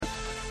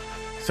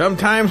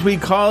Sometimes we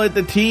call it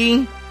the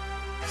tea.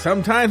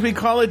 Sometimes we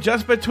call it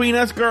just between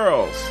us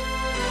girls.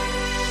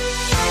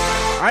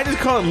 I just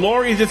call it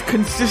Lori's just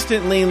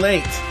consistently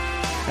late.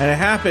 And it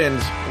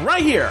happens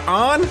right here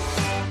on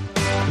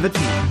The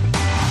Tea.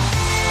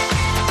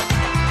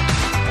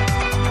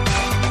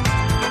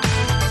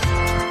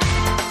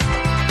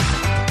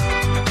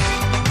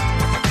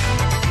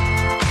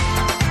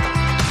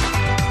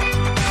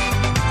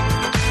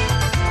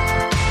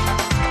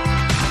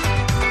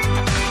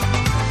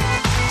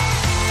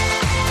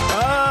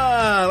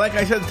 Like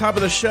I said at the top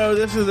of the show,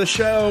 this is the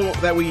show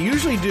that we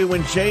usually do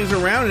when Jay's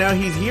around. Now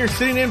he's here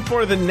sitting in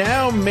for the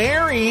now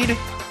married,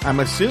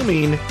 I'm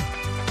assuming,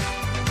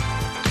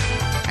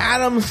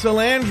 Adam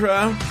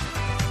Salandra.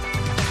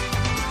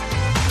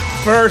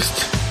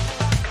 First,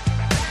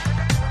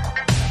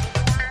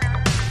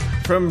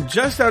 from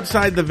just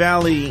outside the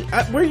valley,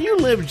 where you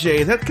live,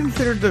 Jay, is that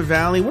considered the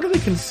valley? What do they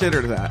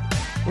consider that?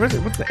 Where's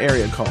it? What's the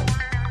area called?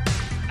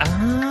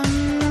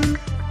 I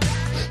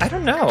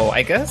don't know.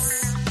 I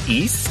guess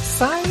East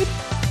Side?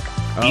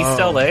 East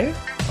LA?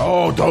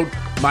 Oh, don't.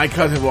 My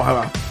cousin will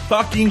have a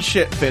fucking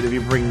shit fit if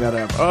you bring that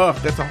up. Oh,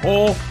 that's a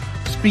whole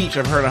speech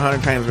I've heard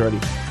 100 times already.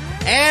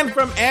 And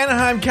from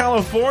Anaheim,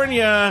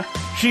 California,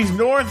 she's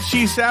north,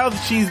 she's south,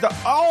 she's the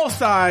all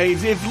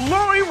sides. It's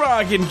Lori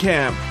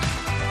Roggenkamp.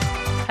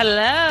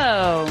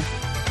 Hello.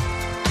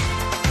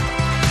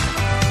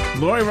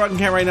 Lori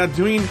Roggenkamp right now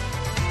doing...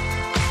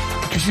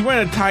 Because she's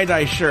wearing a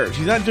tie-dye shirt.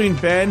 She's not doing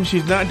Ben.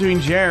 She's not doing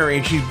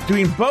Jerry. She's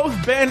doing both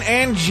Ben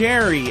and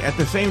Jerry at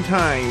the same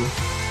time.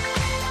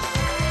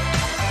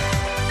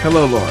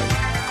 Hello, Lori.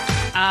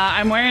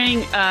 I'm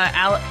wearing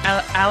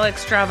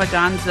Alex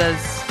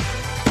Stravaganza's.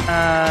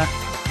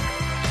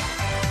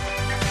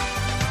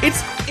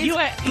 You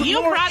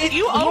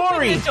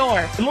opened the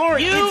door.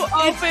 Lori, you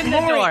opened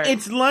the door.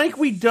 It's like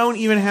we don't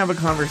even have a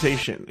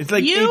conversation. It's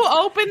like you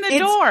opened the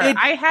door.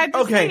 I had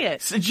to say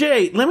it. So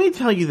Jay, let me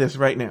tell you this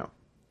right now.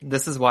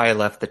 This is why I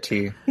left the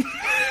tea.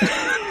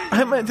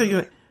 I'm going to tell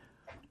you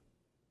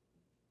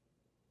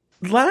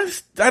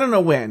that. I don't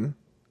know when,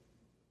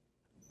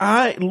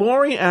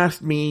 Lori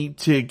asked me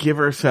to give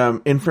her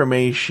some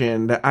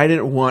information that I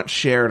didn't want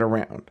shared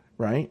around,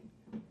 right?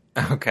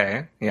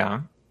 Okay,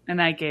 yeah.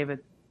 And I gave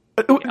it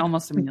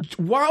almost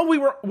immediately. While we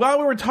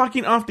were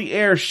talking off the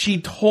air,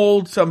 she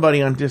told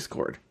somebody on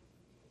Discord.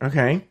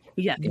 Okay?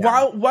 Yeah.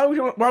 While we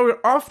were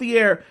off the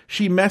air,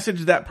 she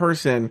messaged that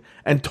person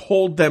and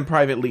told them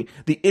privately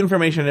the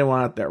information they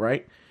want out there,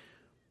 right?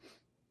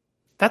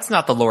 That's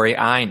not the Lori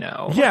I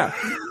know. Yeah.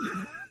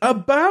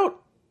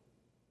 About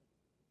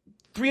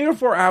 3 or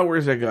 4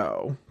 hours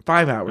ago,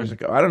 5 hours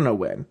ago, I don't know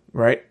when,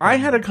 right? I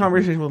had a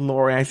conversation with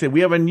Lori. I said,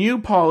 we have a new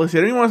policy.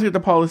 I don't even want to see what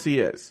the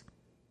policy is.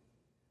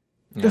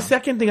 Yeah. The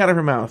second thing out of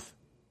her mouth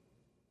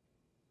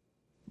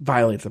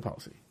violates the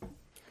policy.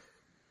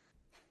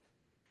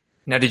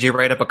 Now, did you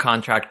write up a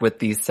contract with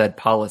these said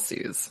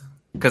policies?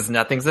 Because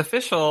nothing's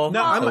official.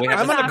 No, I'm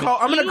gonna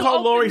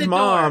call Lori's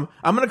mom.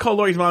 I'm gonna call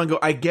Lori's mom and go,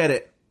 I get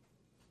it.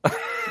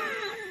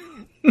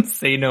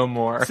 Say no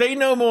more. Say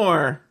no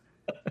more.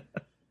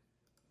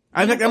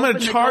 I'm gonna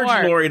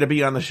charge Lori to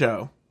be on the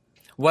show.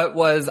 What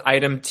was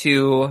item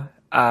 2,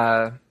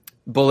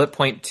 bullet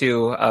point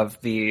 2 of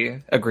the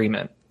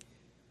agreement?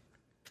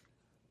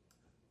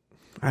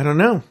 I don't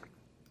know.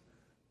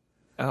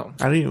 Oh.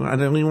 I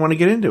don't even want to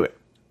get into it.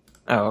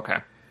 Oh, okay.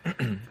 All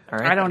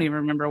right. I don't even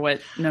remember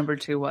what number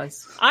 2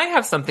 was. I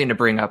have something to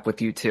bring up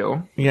with you,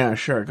 too. Yeah,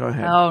 sure. Go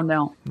ahead. Oh,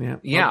 no.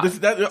 Yeah.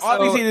 Well,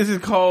 obviously, this is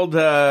called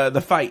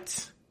the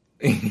fights.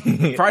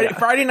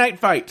 Friday night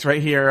fights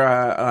right here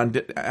on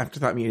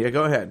Afterthought Media.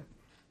 Go ahead.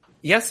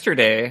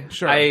 Yesterday,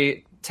 sure.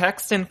 I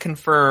text and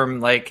confirm,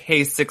 like,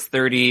 hey,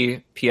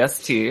 6:30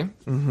 PST.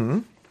 Mm-hmm.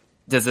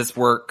 Does this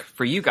work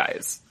for you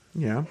guys?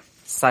 Yeah.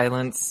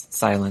 Silence,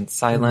 silence,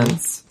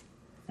 silence.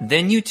 Mm-hmm.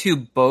 Then you two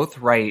both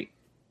write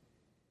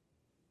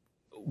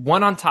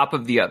one on top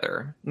of the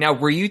other. Now,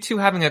 were you two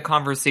having a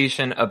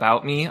conversation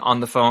about me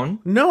on the phone?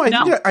 No,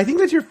 I think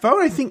that's your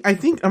phone. I think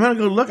I'm gonna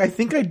go look. I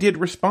think I did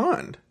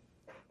respond.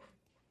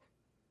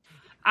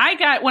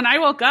 When I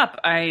woke up,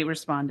 I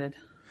responded.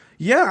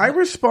 Yeah, I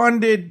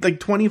responded like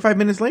 25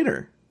 minutes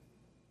later.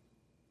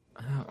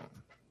 Oh.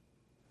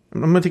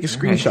 I'm gonna take a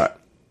screenshot.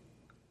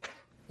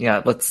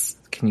 Yeah,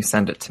 can you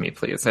send it to me,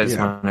 please? I just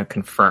want to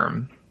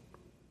confirm.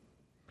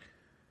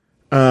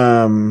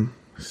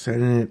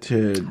 Sending it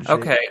to Joe.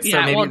 Okay.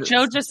 So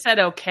Joe just said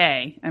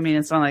okay. I mean,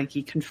 it's not like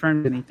he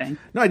confirmed anything.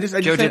 No, I just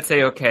Joe did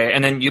say okay,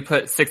 and then you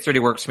put 6:30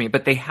 works for me,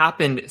 but they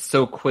happened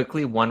so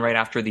quickly, one right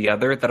after the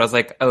other, that I was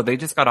like, oh, they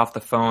just got off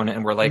the phone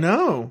and we're like,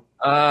 no.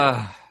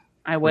 I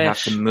wish. We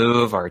have to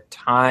move our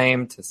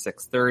time to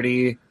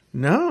 6:30.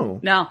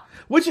 No.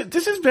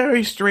 This is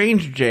very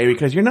strange, Jay,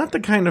 because you're not the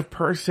kind of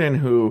person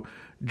who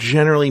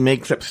generally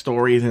makes up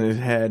stories in his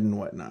head and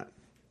whatnot.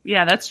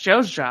 Yeah, that's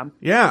Joe's job.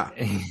 Yeah.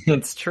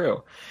 It's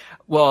true.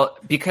 Well,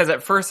 because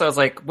at first I was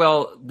like,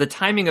 well, the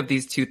timing of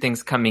these two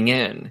things coming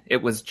in,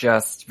 it was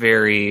just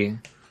very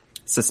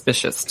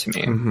suspicious to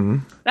me. Mm-hmm.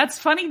 That's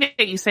funny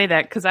that you say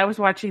that, because I've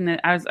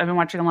been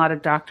watching a lot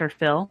of Dr.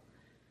 Phil,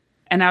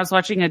 And I was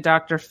watching a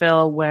Dr.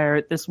 Phil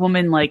where this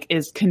woman like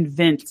is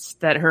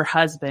convinced that her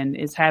husband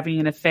is having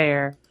an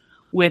affair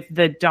with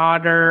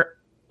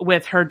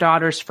her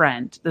daughter's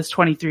friend, this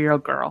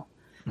 23-year-old girl.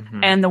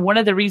 Mm-hmm. And one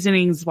of the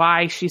reasonings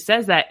why she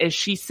says that is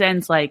she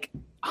sends like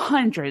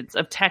hundreds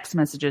of text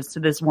messages to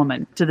this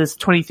woman, to this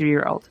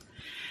 23-year-old.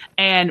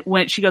 And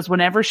when she goes,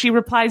 whenever she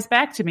replies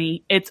back to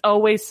me, it's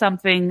always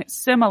something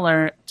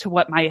similar to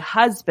what my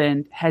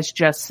husband has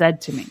just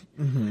said to me.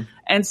 Mm-hmm.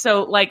 And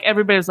so like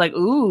everybody was like,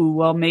 ooh,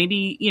 well,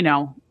 maybe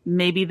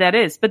that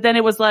is. But then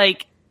it was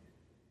like,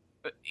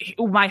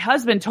 my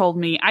husband told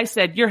me, I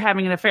said, you're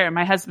having an affair.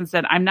 My husband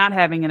said, I'm not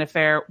having an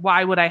affair.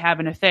 Why would I have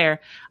an affair?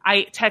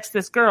 I text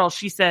this girl.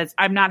 She says,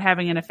 I'm not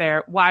having an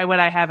affair. Why would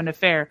I have an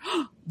affair?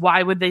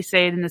 Why would they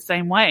say it in the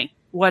same way?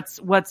 Why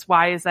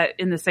is that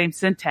in the same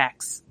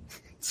syntax?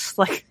 It's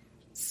like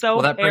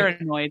so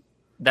paranoid.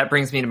 That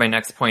brings me to my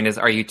next point is,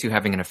 are you two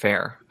having an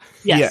affair?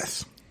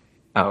 Yes.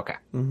 Oh, okay.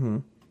 Mm-hmm.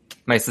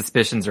 My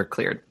suspicions are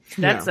cleared.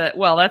 That's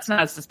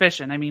not a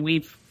suspicion. I mean,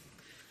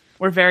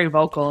 we're very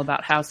vocal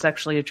about how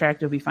sexually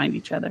attractive we find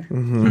each other.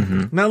 Mm-hmm.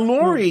 Mm-hmm. Now,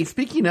 Lori,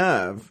 speaking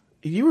of,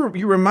 you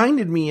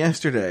reminded me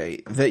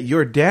yesterday that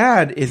your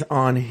dad is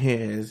on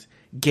his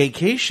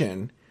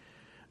gaycation.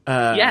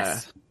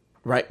 Yes.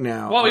 Right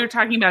now. What we were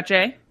talking about,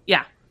 Jay?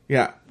 Yeah.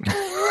 Yeah.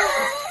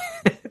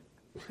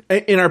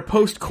 In our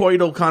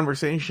post-coital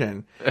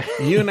conversation,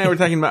 you and I were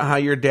talking about how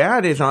your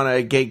dad is on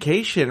a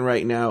gaycation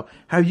right now.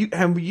 Have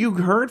you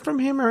heard from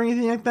him or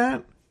anything like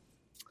that?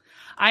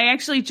 I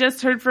actually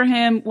just heard from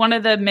him. One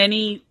of the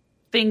many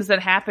things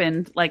that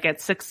happened, like at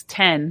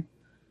 6:10,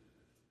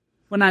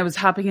 when I was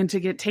hopping in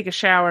to take a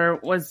shower,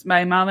 was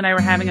my mom and I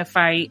were having a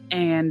fight,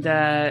 and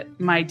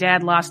my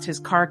dad lost his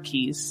car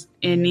keys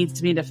and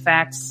needs me to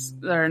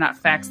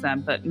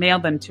mail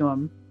them to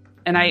him.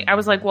 And I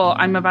was like, well,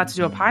 I'm about to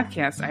do a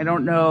podcast. I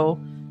don't know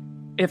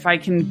if I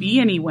can be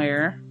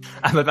anywhere.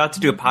 I'm about to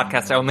do a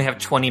podcast. I only have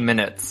 20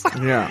 minutes.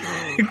 Yeah.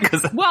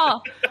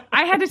 Well,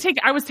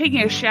 I was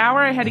taking a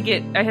shower. I had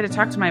to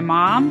talk to my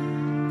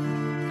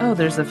mom. Oh,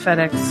 there's a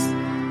FedEx.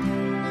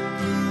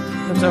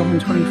 It's open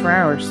 24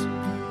 hours.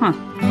 Huh.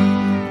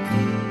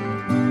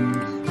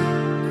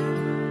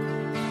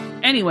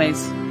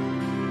 Anyways.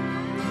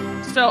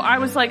 So I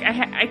was like,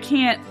 I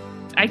can't,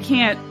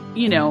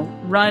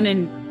 run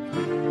and,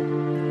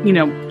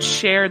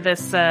 share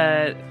this,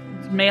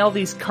 mail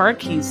these car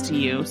keys to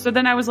you. So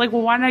then I was like,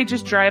 well, why don't I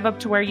just drive up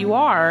to where you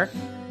are?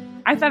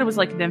 I thought it was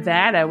like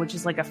Nevada, which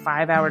is like a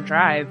 5-hour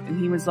drive. And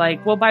he was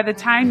like, well, by the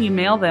time you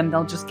mail them,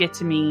 they'll just get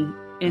to me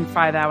in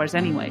 5 hours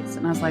anyways.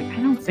 And I was like, I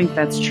don't think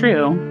that's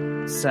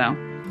true. So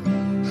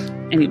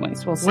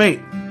anyways, we'll see.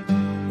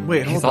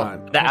 Wait, hold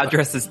on. The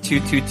address is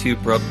 222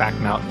 Brokeback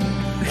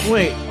Mountain.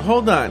 Wait,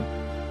 hold on.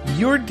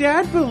 Your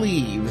dad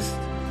believes...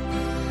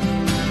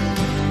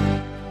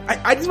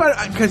 I just want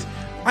to... Because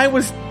I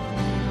was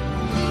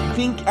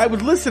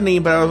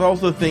listening, but I was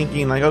also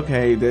thinking, like,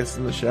 okay, this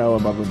and the show,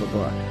 blah, blah, blah,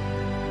 blah.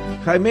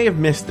 I may have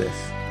missed this.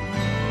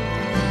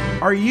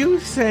 Are you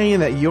saying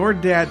that your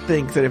dad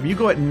thinks that if you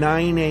go at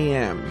 9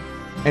 a.m.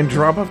 and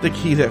drop off the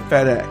keys at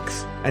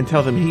FedEx and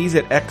tell them he's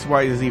at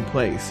XYZ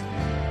place,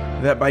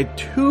 that by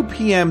 2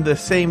 p.m. the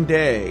same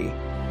day,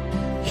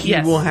 he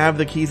will have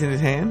the keys in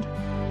his hand?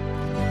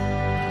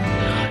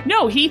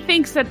 No, he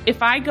thinks that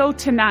if I go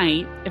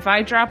tonight, if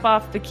I drop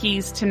off the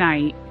keys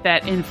tonight,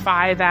 that in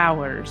 5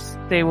 hours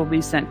they will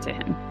be sent to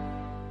him.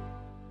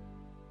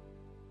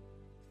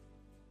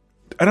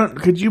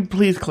 Could you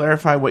please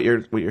clarify what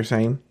you're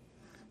saying?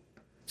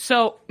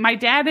 So my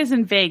dad is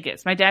in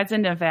Vegas. My dad's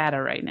in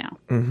Nevada right now.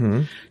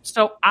 Mm-hmm.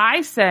 So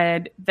I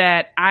said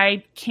that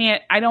I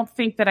don't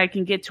think that I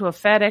can get to a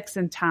FedEx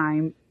in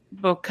time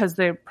because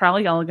they're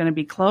probably all going to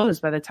be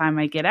closed by the time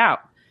I get out.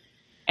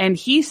 And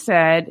he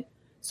said,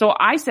 so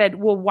I said,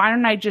 well, why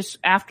don't I just,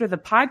 after the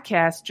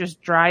podcast,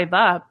 just drive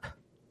up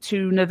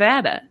to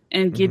Nevada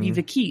and give you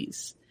the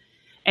keys?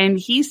 And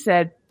he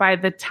said, by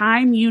the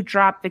time you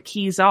drop the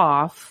keys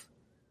off,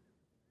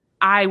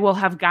 I will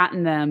have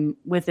gotten them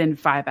within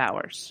 5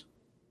 hours.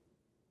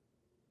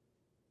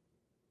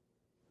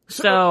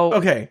 So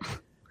okay.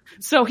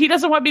 So he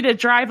doesn't want me to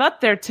drive up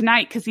there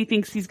tonight because he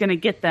thinks he's going to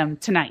get them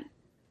tonight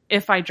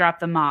if I drop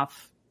them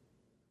off,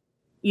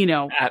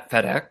 at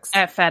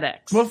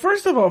FedEx. Well,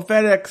 first of all,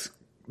 FedEx,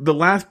 the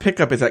last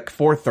pickup is like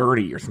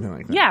 4:30 or something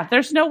like that. Yeah,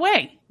 there's no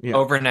way. Yeah.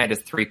 Overnight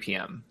is 3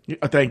 p.m.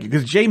 Thank you,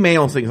 because Jay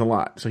mails things a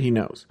lot, so he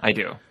knows. I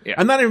do. Yeah.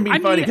 I'm not even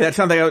being funny because that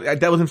sounds like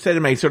that was said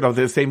in my sort of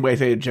the same way I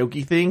say a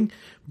jokey thing,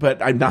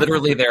 but I'm not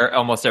literally there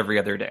almost every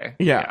other day.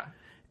 Yeah.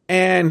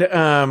 And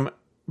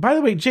by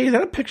the way, Jay, is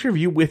that a picture of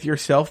you with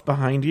yourself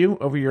behind you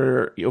over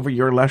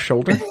your left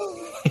shoulder?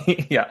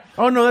 Yeah.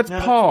 Oh no, that's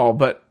Paul.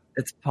 But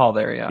it's Paul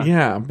there. Yeah.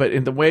 Yeah, but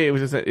in the way it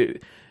was just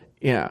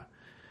yeah.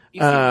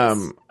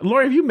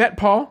 Lori, have you met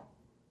Paul?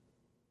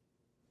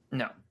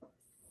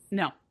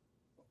 No.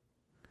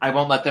 I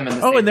won't let them in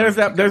the and there's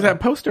that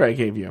poster I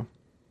gave you.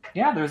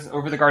 Yeah, there's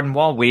Over the Garden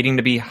Wall waiting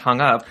to be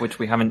hung up, which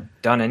we haven't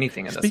done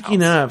anything in this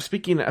house.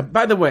 Speaking of,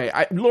 by the way,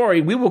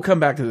 Lori, we will come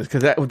back to this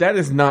because that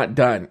is not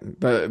done.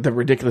 The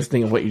ridiculous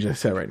thing of what you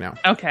just said right now.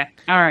 Okay.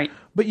 All right.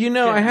 But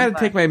I had to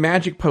take my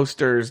magic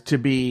posters to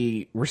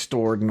be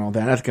restored and all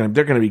that.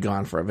 They're gonna be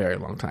gone for a very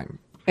long time.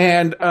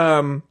 And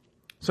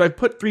so I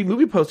put 3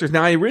 movie posters.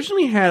 Now I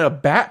originally had a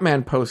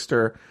Batman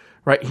poster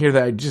right here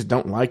that I just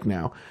don't like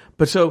now.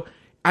 But so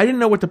I didn't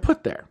know what to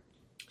put there.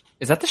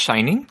 Is that The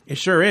Shining? It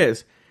sure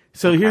is.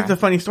 So here's the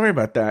funny story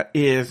about that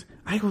is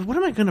I go, what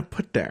am I going to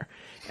put there?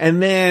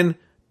 And then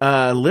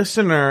a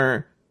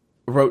listener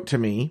wrote to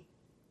me.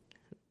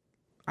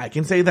 I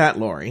can say that,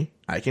 Lori.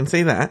 I can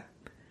say that.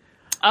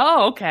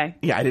 Oh, okay.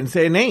 Yeah, I didn't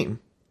say a name.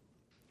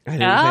 All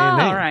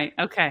right.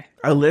 Okay.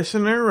 A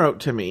listener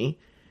wrote to me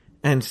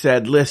and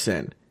said,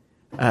 listen,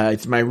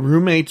 it's my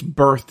roommate's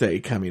birthday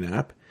coming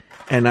up,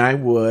 and I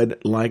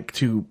would like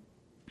to,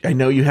 I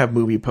know you have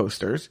movie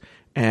posters,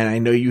 and I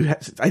know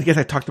I guess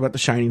I talked about the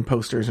Shining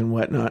posters and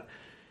whatnot.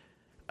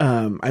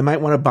 I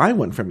might want to buy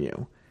one from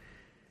you.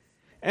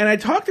 And I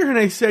talked to her and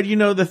I said,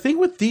 the thing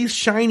with these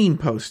Shining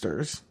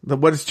posters,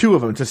 it's 2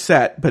 of them, it's a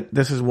set, but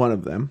this is one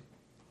of them,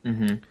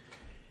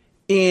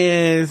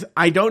 is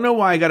I don't know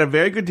why I got a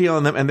very good deal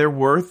on them, and they're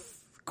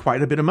worth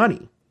quite a bit of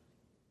money.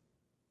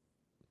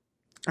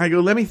 I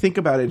go, let me think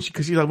about it.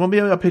 Because she's like, well,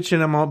 maybe I'll pitch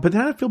in them all. But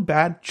then I feel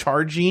bad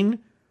charging.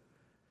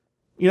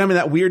 I'm in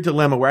that weird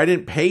dilemma where I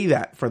didn't pay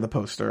that for the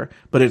poster,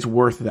 but it's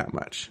worth that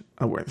much.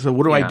 So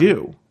what do I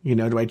do?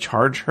 Do I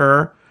charge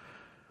her,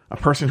 a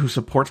person who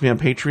supports me on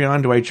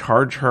Patreon? Do I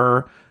charge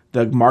her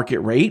the market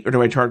rate, or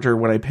do I charge her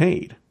what I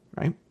paid?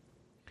 Right?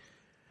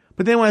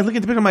 But then when I look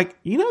at the picture, I'm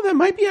like, that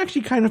might be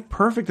actually kind of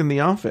perfect in the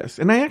office.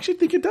 And I actually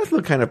think it does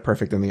look kind of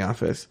perfect in the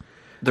office.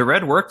 The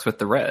red works with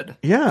the red.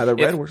 Yeah, the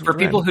red works with the red.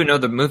 For people who know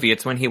the movie,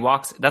 it's when he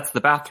walks, that's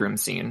the bathroom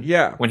scene.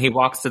 Yeah. When he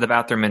walks to the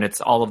bathroom and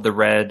it's all of the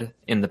red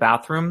in the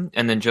bathroom,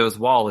 and then Joe's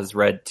wall is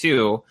red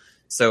too.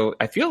 So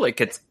I feel like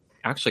it's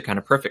actually kind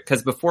of perfect,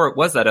 because before it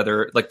was that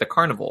other, like the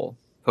carnival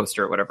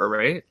poster or whatever,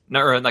 right? No,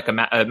 or like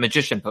a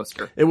magician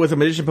poster. It was a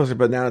magician poster,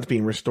 but now it's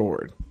being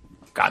restored.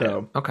 Got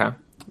it. Okay.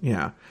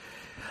 Yeah.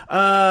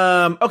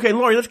 Okay,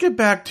 Lori, let's get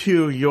back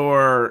to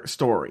your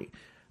story.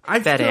 I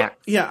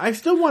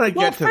still want to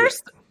get to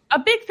first. A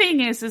big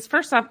thing is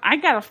first off, I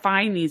gotta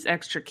find these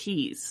extra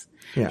keys.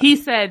 Yeah. He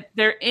said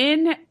they're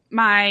in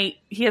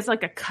he has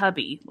like a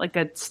cubby, like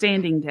a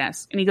standing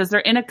desk. And he goes,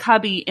 they're in a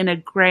cubby in a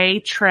gray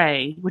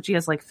tray, which he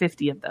has like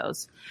 50 of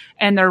those.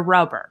 And they're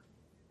rubber.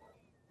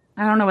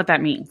 I don't know what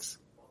that means.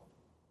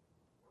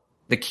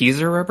 The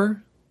keys are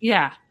rubber?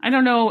 Yeah. I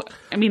don't know.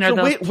 I mean, are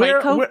those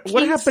Playco keys?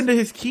 What happened to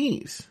his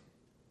keys?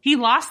 He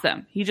lost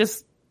them. He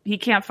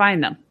can't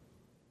find them.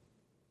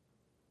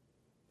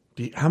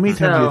 How many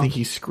times do you think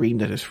he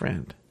screamed at his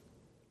friend?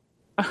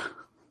 I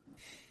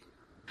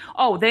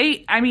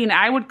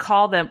would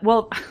call them.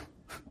 Well,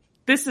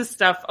 this is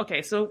stuff.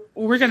 Okay, so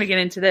we're going to get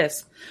into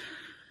this.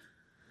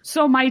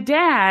 So my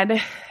dad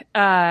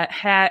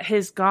had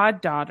his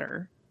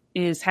goddaughter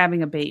is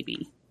having a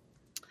baby.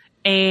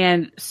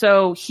 And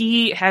so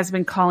he has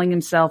been calling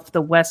himself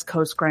the West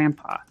Coast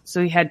Grandpa.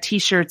 So he had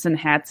t-shirts and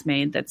hats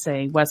made that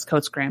say West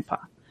Coast Grandpa.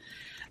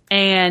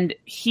 And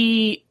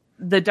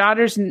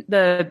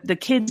the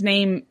kid's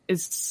name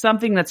is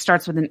something that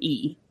starts with an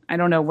E. I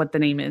don't know what the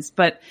name is,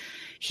 but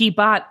he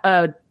bought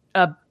a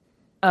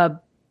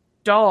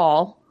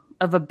doll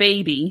of a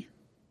baby,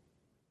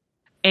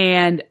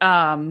 and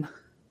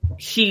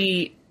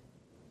he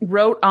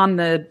wrote on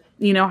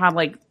how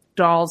like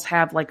dolls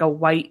have like a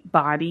white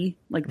body,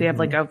 like they have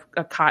like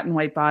a cotton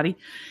white body.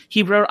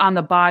 He wrote on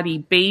the body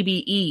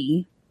Baby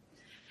E,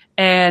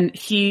 and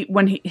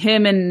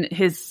him and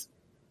his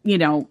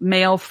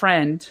male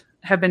friend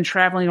have been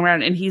traveling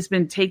around, and he's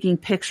been taking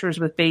pictures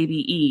with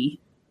Baby E,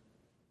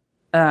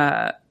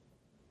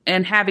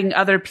 and having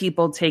other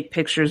people take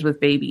pictures with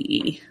Baby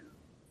E.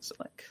 So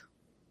like,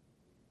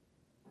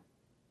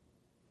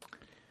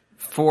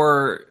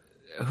 for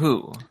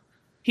who?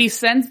 He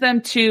sends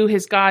them to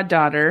his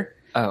goddaughter,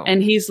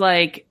 and he's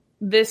like,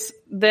 this.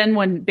 Then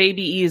when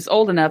Baby E is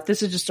old enough,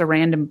 this is just a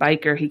random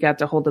biker. He got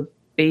to hold a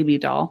baby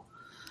doll.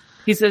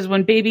 He says,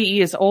 when Baby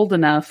E is old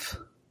enough,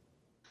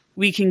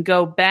 we can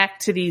go back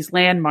to these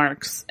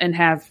landmarks and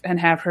have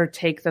her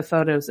take the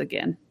photos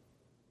again.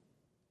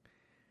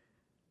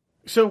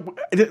 So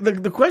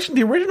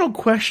the original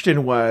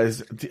question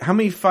was how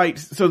many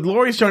fights. So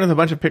Lori's showing us a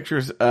bunch of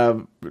pictures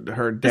of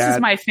her dad. This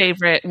is my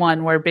favorite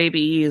one where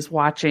Baby E is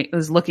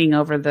looking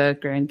over the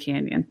Grand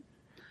Canyon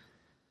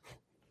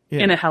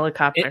in a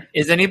helicopter.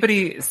 Is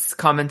anybody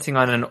commenting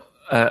on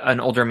an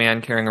older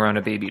man carrying around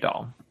a baby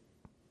doll?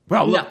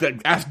 Well, look,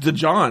 ask the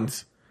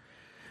Johns.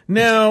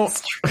 No.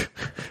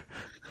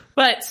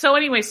 But so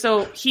anyway,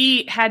 so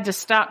he had to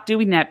stop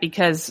doing that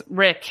because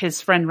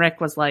his friend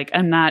Rick was like,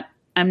 I'm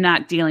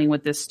not dealing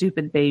with this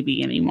stupid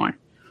baby anymore.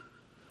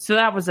 So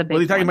that was a big.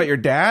 Was he talking about your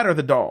dad or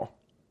the doll?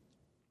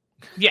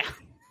 Yeah.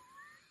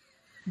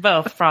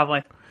 Both,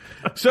 probably.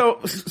 So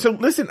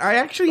listen, I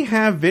actually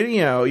have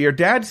video. Your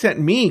dad sent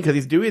me, because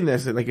he's doing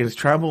this like in his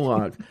travel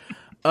log,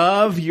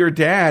 of your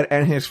dad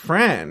and his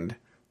friend.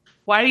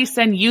 Why did he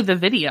send you the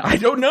video? I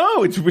don't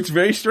know. It's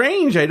very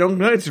strange. I don't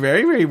know. It's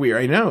very, very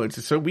weird. I know.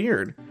 It's so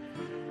weird.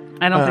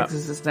 I don't think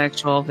this is an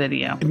actual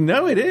video.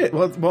 No, it is.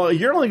 Well,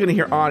 you're only going to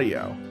hear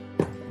audio.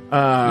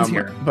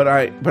 But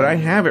I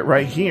have it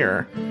right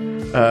here.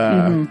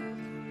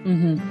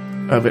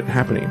 Of it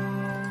happening.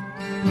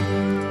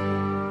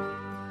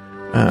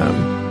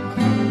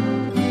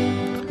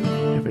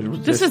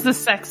 This is the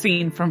sex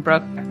scene from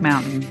Brokeback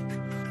Mountain.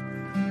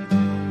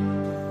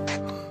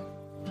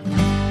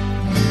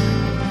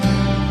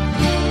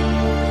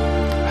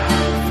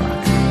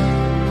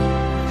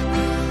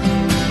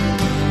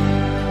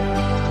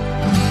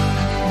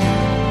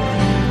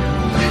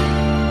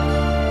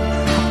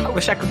 I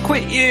wish I could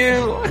quit you.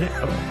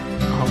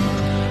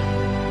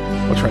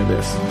 We'll try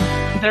this.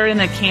 They're in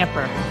the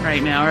camper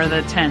right now, or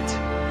the tent.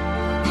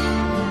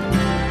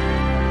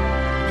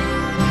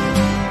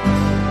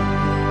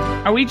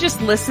 Are we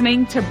just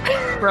listening to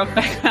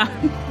Brokeback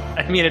Mountain?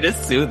 I mean, it is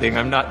soothing.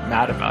 I'm not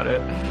mad about it.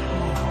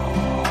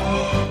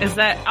 Is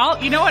that?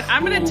 You know what?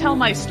 I'm going to tell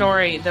my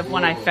story, the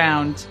one I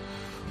found,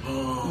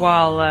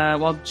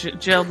 while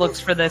Jill looks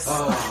for this.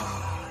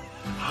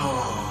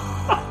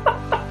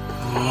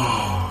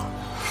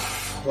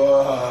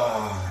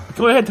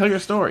 Go ahead, tell your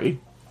story.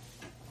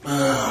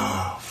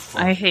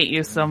 I hate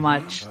you so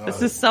much.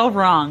 This is so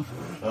wrong.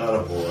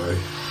 Attaboy.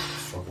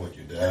 Fuck like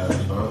your dad,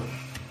 huh?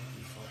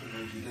 You fucking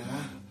like your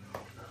dad?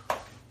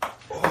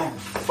 Oh,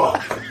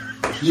 fuck.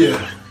 Yeah.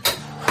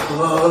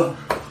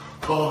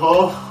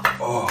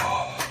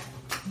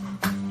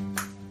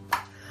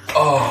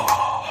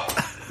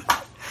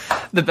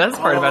 The best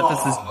part about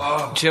this is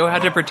Joe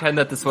had to pretend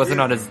that this wasn't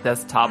on his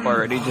desktop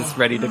already, just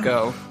ready to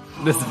go.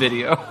 This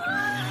video.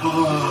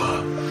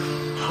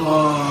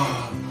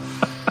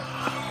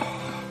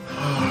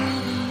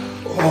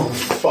 Oh,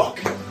 fuck.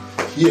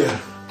 Yeah.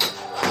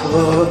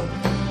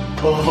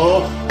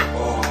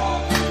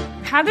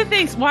 How did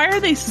they? Why are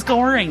they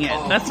scoring it?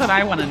 That's what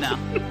I want to know.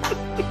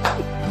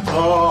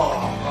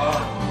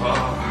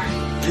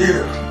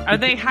 Yeah. Are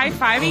they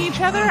high-fiving each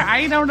other?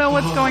 I don't know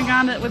what's going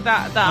on with the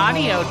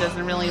audio.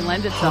 Doesn't really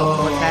lend itself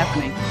to what's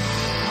happening.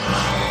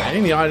 I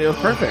think the audio is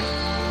perfect.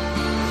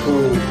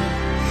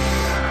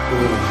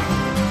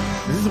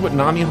 This is what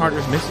Nami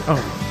Harder's missing. Oh,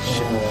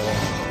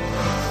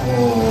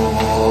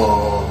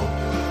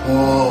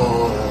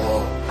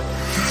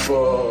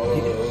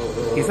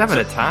 Fuck. He's having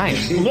a time.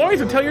 Lori,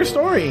 so tell your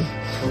story. I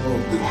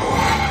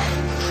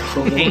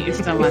hate you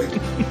so much.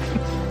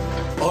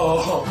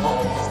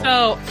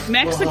 So,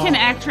 Mexican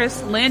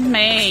actress Lynn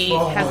May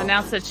has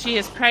announced that she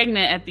is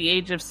pregnant at the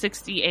age of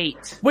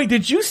 68. Wait,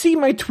 did you see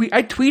my tweet?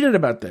 I tweeted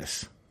about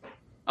this.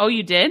 Oh,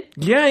 you did?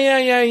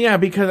 Yeah,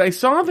 because I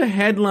saw the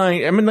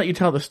headline. I'm going to let you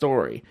tell the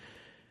story.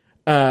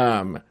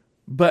 But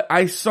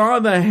I saw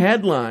the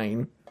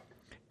headline,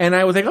 and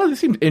I was like, oh, this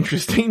seems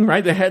interesting,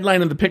 right? The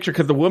headline of the picture,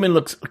 because the woman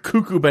looks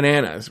cuckoo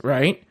bananas,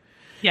 right?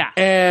 Yeah.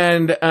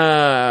 And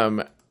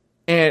why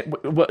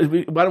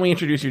don't we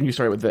introduce your new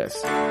story with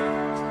this?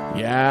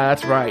 Yeah,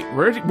 that's right.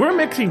 We're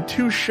mixing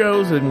two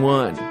shows in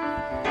one.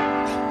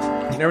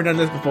 I've never done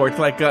this before. It's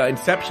like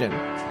Inception,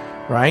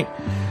 right?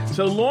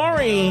 So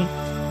Lori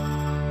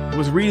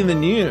was reading the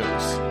news,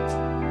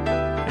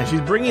 and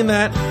she's bringing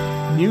that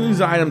news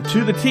item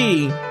to the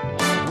T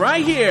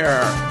right here.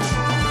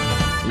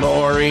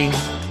 Lori,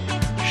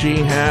 she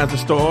has a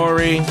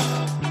story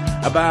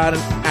about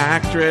an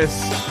actress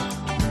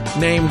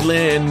named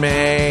Lynn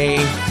May.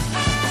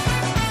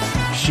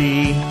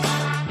 She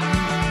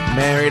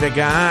married a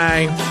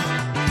guy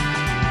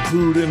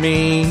who to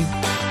me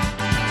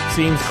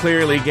seems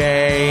clearly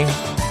gay.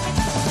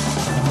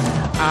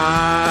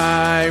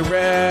 I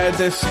read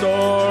this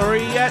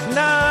story at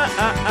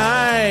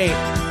night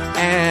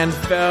and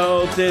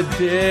felt it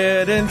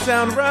didn't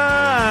sound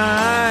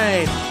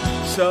right.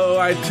 So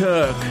I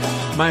took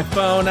my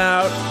phone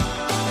outside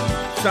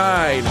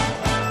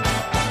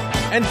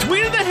and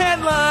tweeted the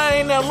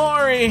headline. Now,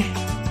 Lori,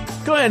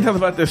 go ahead and tell us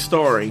about this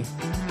story.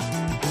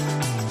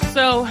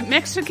 So,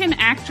 Mexican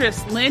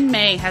actress Lynn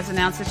May has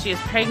announced that she is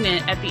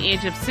pregnant at the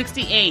age of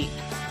 68.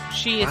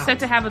 She is set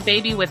to have a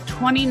baby with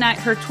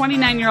her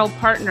 29-year-old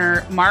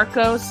partner,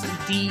 Marcos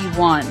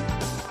D1.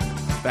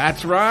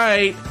 That's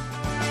right.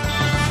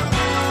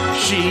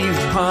 She's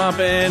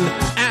pumping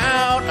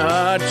out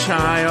a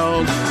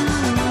child.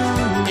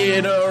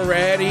 It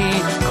already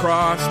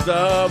crossed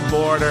the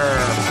border.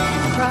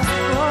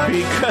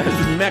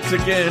 Because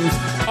Mexicans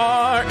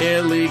are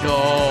illegal.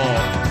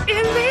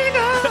 And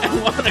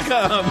want to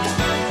come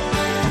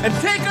and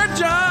take our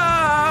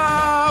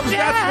jobs.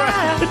 Yeah.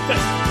 That's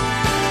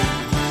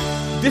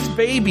right. This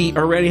baby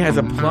already has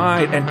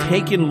applied and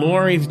taken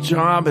Lori's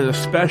job as a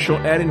special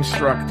ed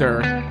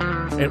instructor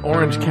in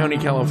Orange County,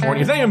 California.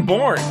 He's not even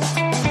born.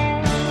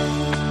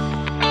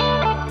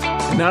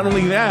 Not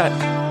only that,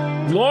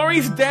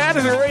 Lori's dad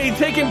is already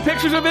taking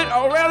pictures of it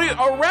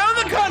around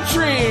the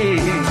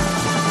country.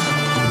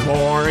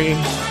 Lori,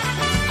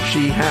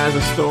 she has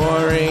a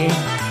story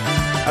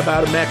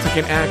about a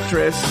Mexican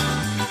actress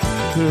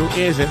who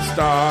isn't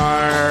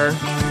star.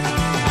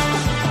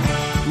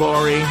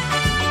 Lori,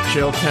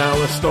 she'll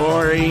tell a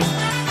story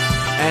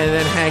and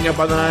then hang up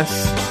on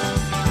us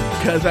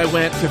because I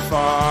went too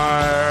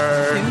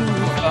far.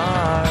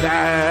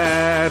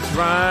 That's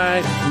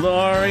right.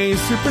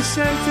 Lori's super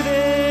sensitive.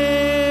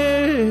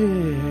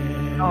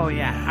 Oh,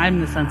 yeah.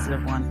 I'm the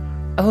sensitive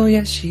one. Oh,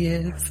 yes, she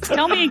is.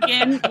 Tell me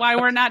again why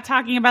we're not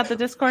talking about the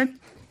Discord.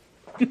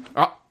 It's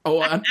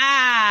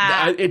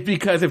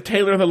because if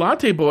Taylor the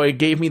Latte Boy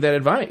gave me that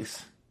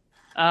advice.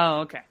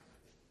 Oh, okay.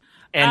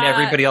 And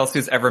everybody else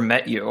who's ever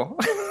met you.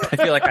 I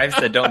feel like I've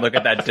said, don't look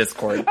at that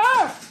Discord.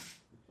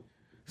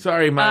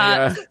 Sorry,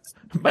 my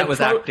that was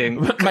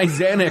acting. My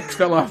Xanax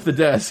fell off the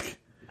desk.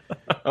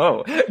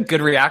 Oh,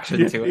 good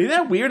reaction to it. Isn't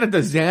that weird that the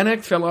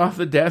Xanax fell off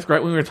the desk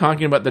right when we were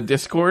talking about the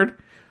Discord?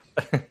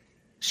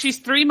 She's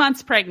 3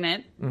 months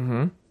pregnant.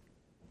 Mm-hmm.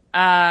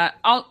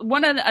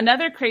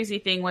 Another crazy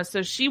thing was,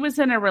 so she was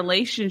in a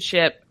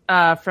relationship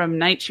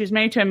she was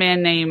married to a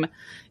man named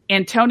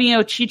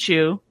Antonio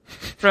Chichu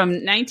from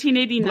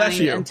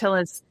 1989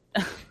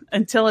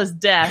 until his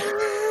death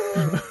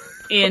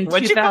in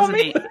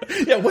 2008.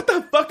 Yeah, what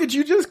the fuck did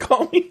you just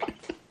call me?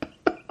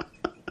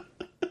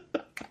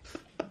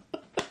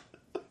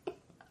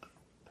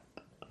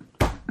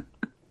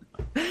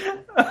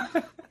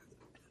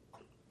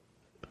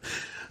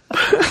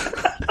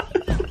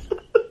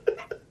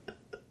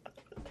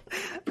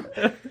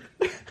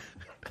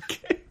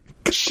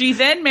 She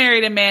then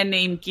married a man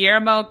named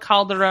Guillermo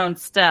Calderon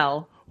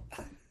Stell.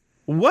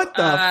 What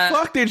the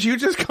fuck did you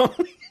just call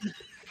me?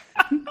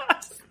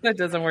 That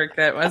doesn't work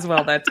that as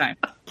well that time.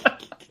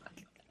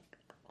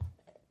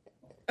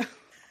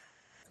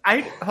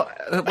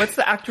 What's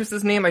the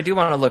actress's name? I do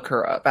want to look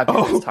her up after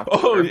this talk.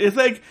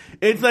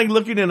 It's like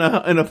looking in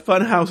a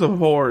fun house of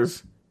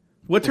whores.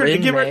 What's her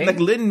name? Like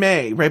Lynn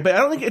May, right? But I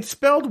don't think it's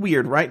spelled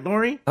weird, right,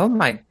 Lori? Oh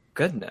my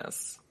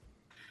goodness.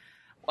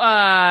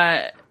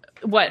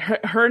 What,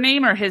 her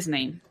name or his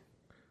name?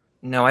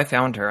 No, I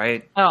found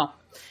her.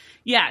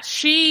 Yeah,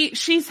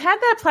 she's had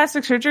that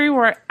plastic surgery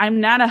where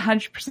I'm not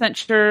 100%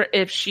 sure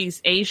if she's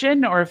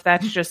Asian or if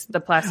that's just the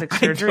plastic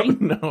surgery.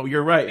 No,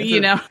 you're right.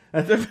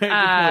 That's a very good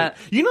point.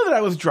 You know that I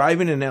was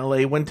driving in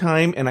LA one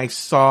time and I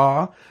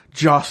saw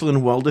Jocelyn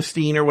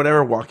Wildestein or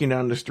whatever walking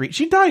down the street.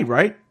 She died,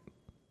 right?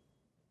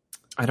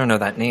 I don't know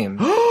that name.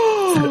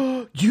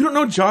 You don't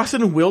know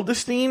Jocelyn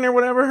Wildestein or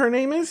whatever her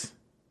name is?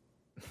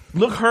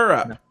 Look her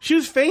up. No. She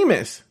was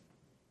famous.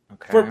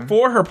 Okay.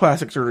 For her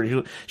plastic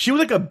surgery. She was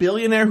like a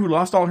billionaire who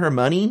lost all her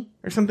money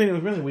or something. It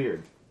was really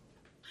weird.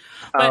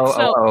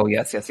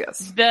 Yes.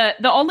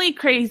 The only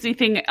crazy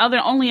thing,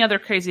 only other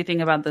crazy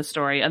thing about this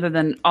story, other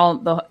than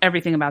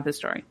everything about this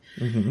story,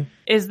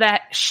 is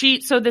that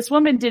this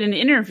woman did an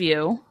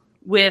interview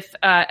with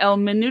El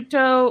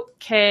Minuto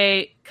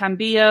que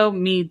Cambió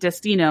Mi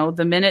Destino,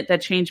 the minute that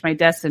changed my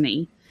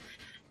destiny,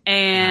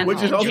 and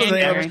which is also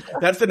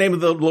that's the name of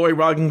the Lori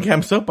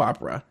Roggenkamp soap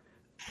opera.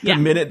 The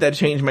minute that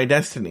changed my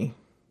destiny.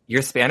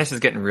 Your Spanish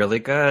is getting really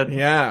good.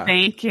 Yeah.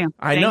 Thank you.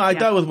 I know. I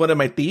thought it was one of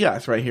my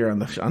tias right here on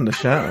the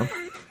show.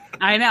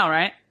 I know,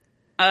 right?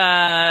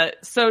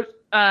 So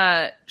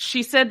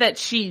she said that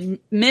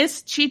she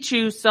missed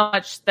Chichu so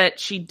much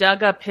that she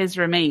dug up his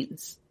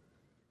remains.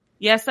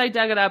 Yes, I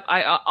dug it up.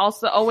 I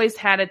also always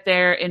had it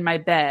there in my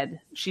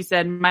bed. She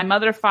said, my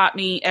mother fought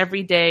me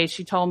every day.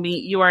 She told me,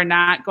 you are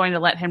not going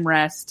to let him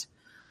rest.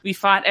 We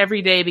fought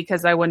every day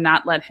because I would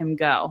not let him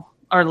go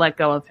or let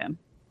go of him.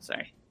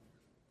 Sorry.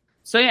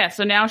 So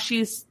now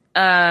she's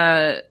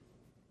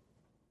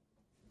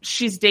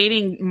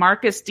dating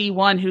Marcus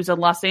D1, who's a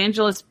Los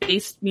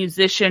Angeles-based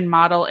musician,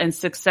 model, and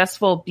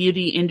successful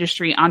beauty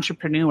industry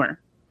entrepreneur.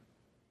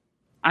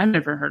 I've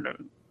never heard of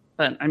him,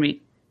 but I mean,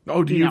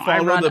 do you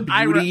follow the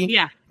beauty?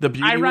 The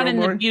beauty. I run in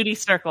the beauty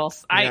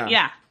circles.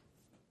 Yeah.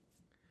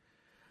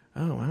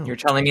 Oh wow! You're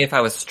telling me if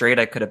I was straight,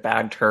 I could have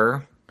bagged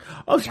her?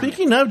 Oh,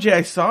 speaking of, Jay,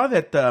 I saw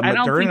that Moderna... I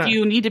don't think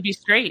you need to be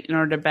straight in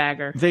order to bag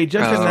her. They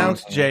just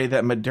announced, Jay,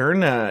 that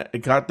Moderna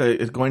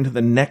is going to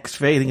the next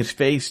phase. I think it's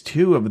phase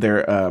 2 of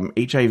their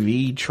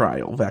HIV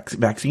trial,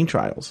 vaccine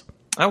trials.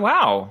 Oh,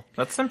 wow.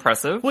 That's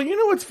impressive. Well, you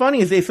know what's funny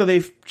is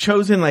they've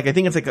chosen, I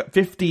think it's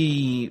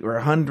 50 or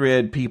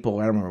 100 people,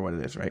 I don't remember what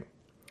it is, right,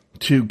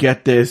 to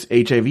get this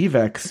HIV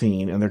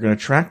vaccine, and they're going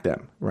to track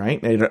them, right?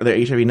 They're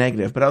HIV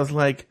negative. But I was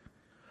like,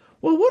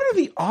 well, what are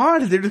the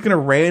odds they're just going to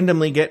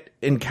randomly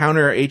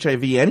encounter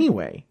HIV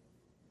anyway?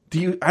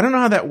 I don't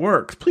know how that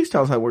works. Please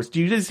tell us how it works. Do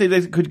you just say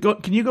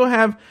can you go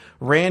have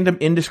random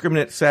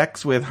indiscriminate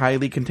sex with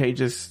highly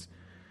contagious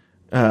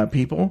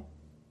people?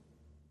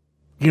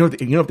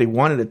 If they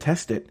wanted to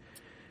test it,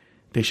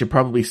 they should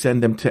probably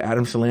send them to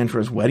Adam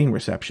Cilantro's wedding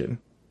reception.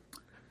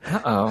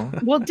 Uh-oh.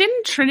 Well,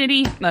 didn't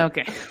Trinity...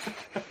 Okay.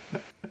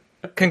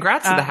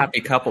 Congrats to the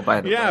happy couple,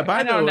 by the way. Yeah,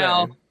 by the way. I don't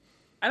know.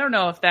 I don't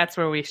know if that's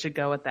where we should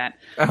go with that.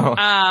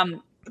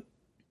 Oh.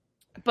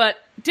 But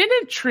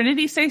didn't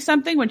Trinity say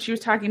something when she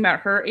was talking about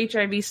her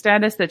HIV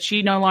status that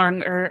she no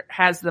longer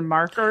has the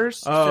markers,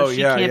 so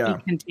she can't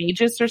be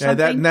contagious or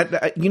something?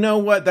 That you know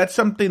what? That's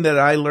something that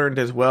I learned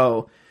as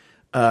well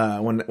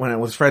when I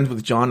was friends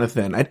with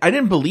Jonathan. I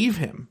didn't believe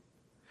him.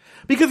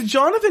 Because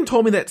Jonathan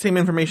told me that same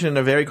information in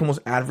a very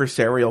almost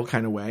adversarial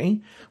kind of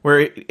way,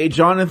 where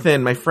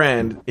Jonathan, my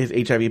friend, is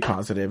HIV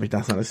positive.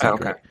 That's not a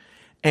secret. Okay.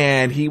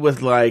 And he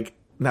was like,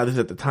 now this is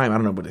at the time, I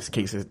don't know what his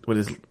case is, what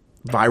his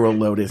viral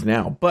load is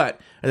now, but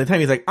at the time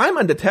he's like, I'm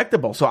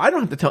undetectable, so I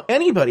don't have to tell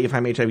anybody if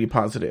I'm HIV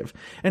positive.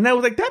 And I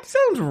was like, that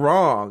sounds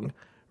wrong,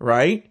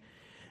 right?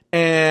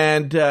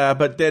 And,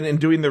 but then in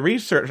doing the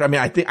research, I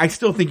mean, I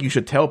still think you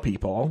should tell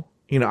people.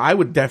 You know, I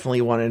would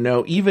definitely want to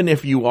know, even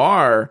if you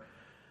are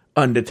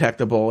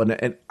undetectable,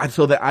 and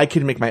so that I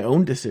can make my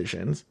own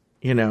decisions,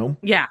 you know?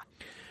 Yeah.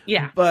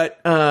 Yeah. But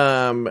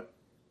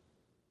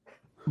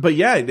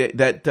yeah,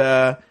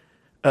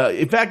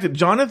 in fact,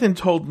 Jonathan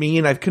told me,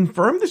 and I've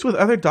confirmed this with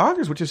other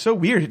doctors, which is so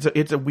weird.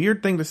 It's a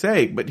weird thing to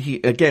say, but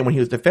when he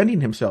was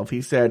defending himself,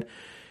 he said,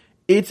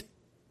 it's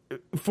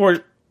for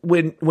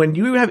when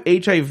you have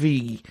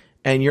HIV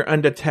and you're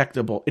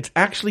undetectable, it's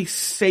actually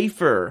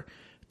safer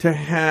to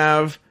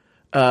have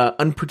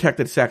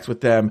unprotected sex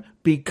with them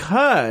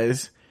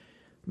because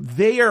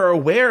they are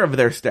aware of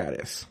their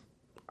status.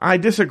 I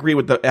disagree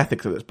with the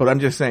ethics of this, but I'm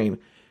just saying,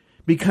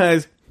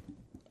 because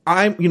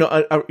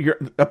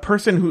a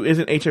person who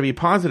isn't HIV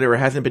positive or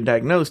hasn't been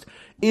diagnosed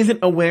isn't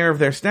aware of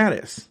their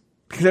status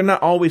because they're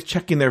not always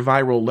checking their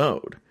viral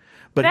load.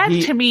 But that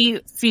to me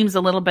seems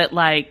a little bit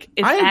like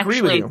it's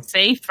actually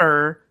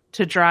safer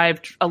to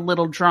drive a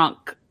little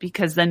drunk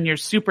because then you're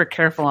super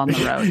careful on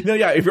the road. No,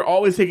 yeah, if you're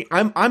always taking,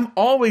 I'm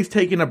always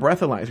taking a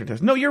breathalyzer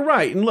test. No, you're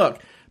right. And look,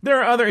 there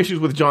are other issues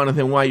with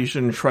Jonathan why you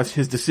shouldn't trust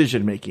his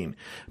decision making.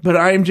 But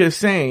I'm just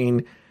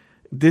saying,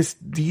 this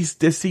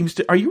seems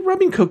to. Are you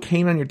rubbing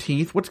cocaine on your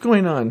teeth? What's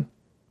going on?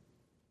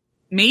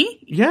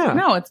 Me? Yeah.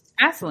 No, it's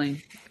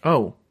Vaseline.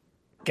 Oh.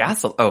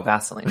 Vaseline.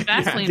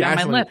 Vaseline on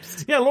my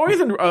lips. Yeah, Lori's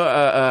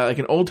like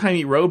an old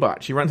timey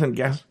robot. She runs on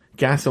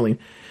gasoline.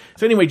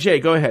 So anyway, Jay,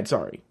 go ahead.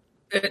 Sorry.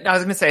 I was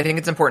going to say, I think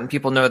it's important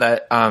people know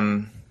that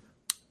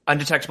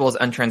undetectable is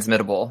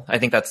untransmittable. I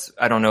think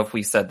I don't know if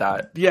we said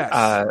that.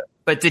 Yes.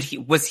 But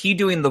was he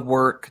doing the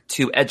work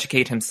to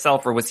educate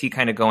himself, or was he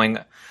kind of going,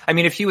 I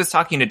mean, if he was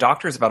talking to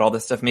doctors about all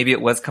this stuff, maybe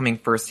it was coming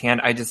firsthand.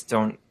 I just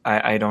don't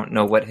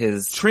know what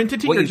his...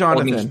 Trinity or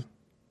Jonathan?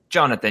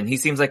 Jonathan. He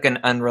seems like an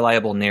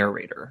unreliable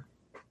narrator.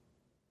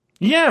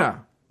 Yeah.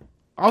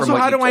 Also,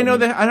 how do I know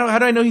that? How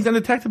do I know he's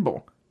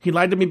undetectable? He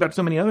lied to me about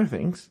so many other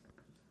things.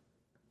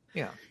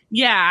 Yeah.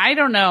 Yeah, I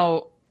don't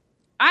know.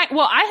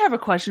 I have a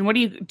question. What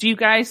do you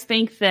guys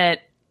think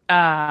that,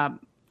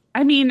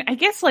 I mean, I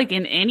guess like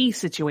in any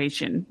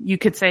situation, you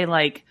could say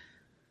like,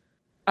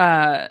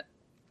 I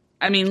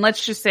mean,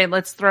 let's just say,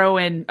 let's throw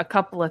in a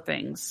couple of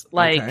things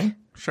like okay,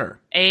 sure.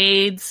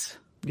 AIDS.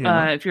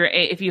 Yeah.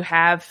 If you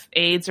have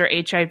AIDS or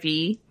HIV.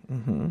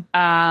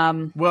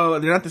 Mm-hmm. Well,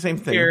 they're not the same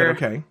thing, but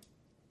okay.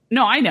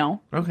 No, I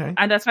know. Okay.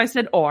 And that's why I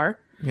said or.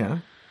 Yeah.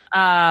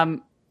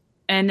 And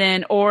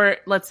then, or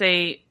let's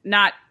say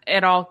not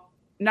at all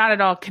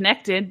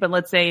connected, but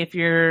let's say if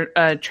you're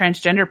a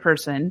transgender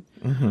person,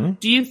 mm-hmm.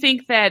 do you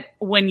think that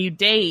when you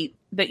date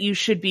that you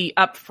should be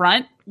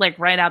upfront, like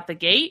right out the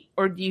gate?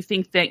 Or do you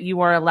think that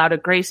you are allowed a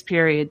grace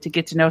period to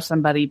get to know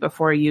somebody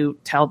before you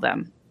tell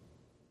them?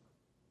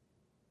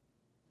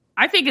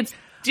 I think it's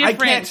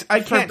different.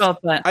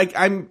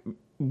 I'm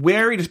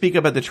wary to speak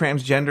about the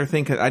transgender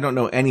thing because I don't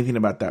know anything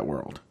about that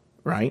world,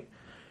 right?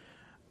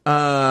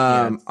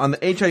 Yes. On the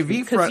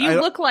HIV front, because you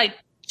look like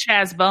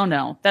Chaz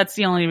Bono. That's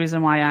the only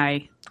reason why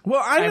I.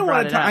 Well, I don't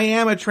want to. I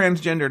am a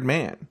transgendered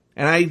man,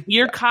 and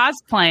you're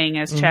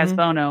cosplaying as Chaz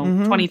Bono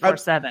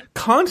 24/7,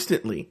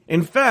 constantly.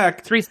 In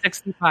fact,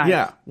 365.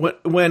 Yeah,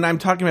 when I'm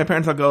talking to my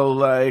parents, I'll go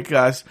like,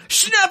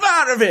 "Snap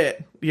out of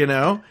it," you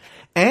know.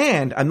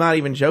 And I'm not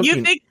even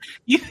joking.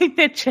 You think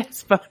that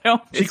Chaz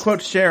Bono? She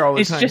quotes Cher all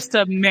the time. It's just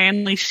a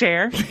manly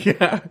Cher.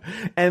 Yeah,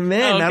 and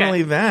then not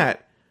only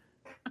that.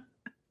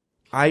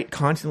 I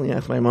constantly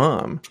asked my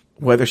mom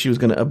whether she was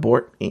going to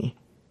abort me.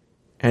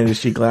 And is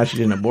she glad she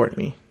didn't abort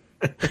me?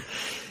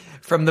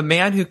 From the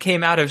man who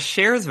came out of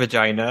Cher's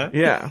vagina.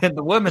 Yeah. And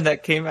the woman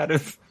that came out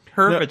of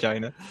her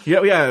vagina.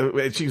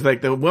 Yeah. She's like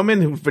the woman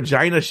whose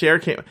vagina Cher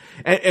came.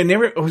 And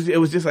never, it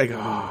was just like,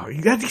 oh,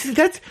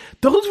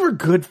 those were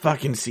good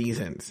fucking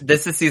seasons.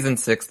 This is season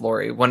 6,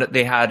 Lori.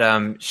 They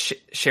had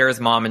Cher's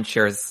mom and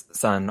Cher's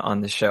son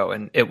on the show,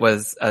 and it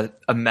was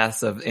a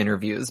mess of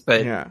interviews.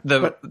 But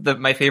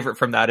my favorite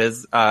from that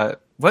is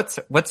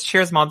what's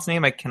Cher's mom's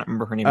name? I can't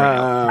remember her name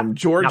right now.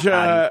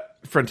 Georgia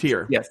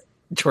Frontier. Yes.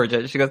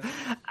 Georgia. She goes,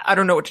 I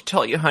don't know what to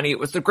tell you, honey. It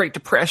was the Great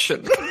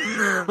Depression.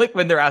 Like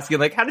when they're asking,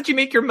 like, how did you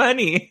make your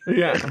money?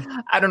 Yeah.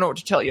 I don't know what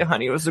to tell you,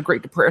 honey. It was the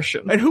Great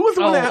Depression. And who was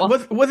the one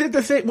that was it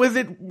the same? Was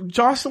it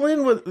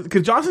Jocelyn?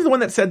 Because Jocelyn's the one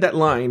that said that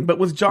line, but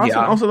was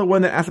Jocelyn also the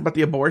one that asked about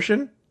the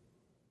abortion?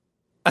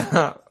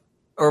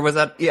 Or was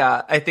that?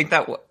 Yeah, I think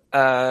that.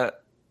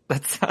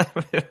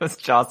 It was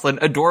Jocelyn.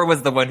 Adore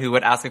was the one who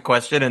would ask a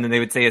question and then they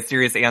would say a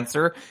serious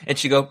answer, and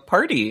she'd go,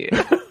 "Party."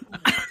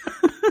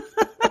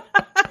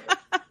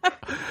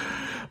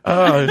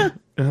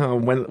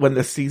 When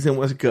the season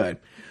was good.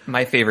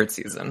 My favorite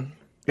season.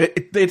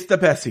 It's the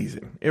best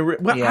season.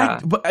 Yeah.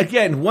 But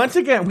again, once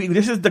again,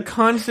 this is the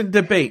constant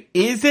debate.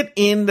 Is it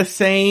in the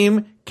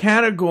same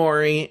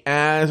category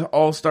as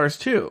All Stars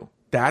 2?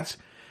 That's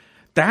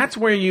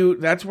where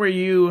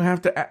you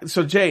have to.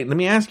 So Jay, let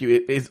me ask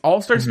you: is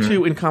All Stars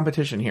 2 in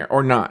competition here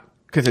or not?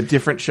 Because a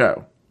different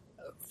show.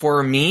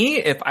 For me,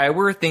 if I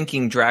were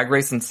thinking Drag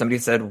Race and somebody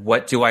said,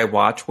 what do I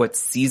watch? What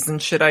season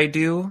should I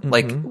do?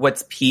 Like,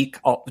 what's peak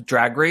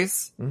Drag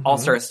Race? All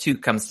Stars 2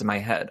 comes to my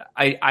head.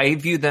 I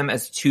view them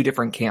as two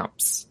different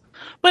camps.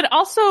 But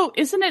also,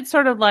 isn't it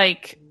sort of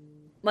like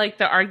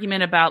the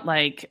argument about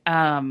like,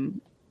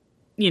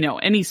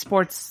 any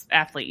sports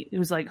athlete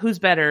who's like, who's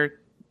better,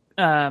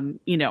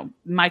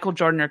 Michael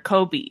Jordan or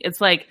Kobe? It's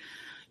like,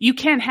 you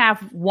can't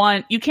have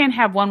one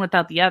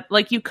without the other.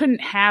 Like, you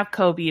couldn't have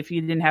Kobe if you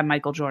didn't have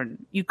Michael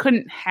Jordan. You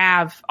couldn't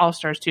have All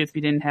Stars 2 if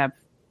you didn't have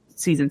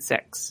season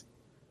 6.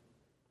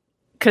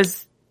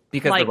 Because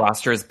the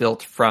roster is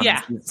built from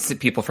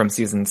people from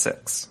season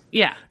 6.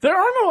 Yeah. There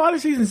aren't a lot of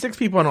season 6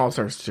 people on All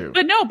Stars 2.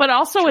 But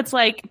also it's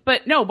like,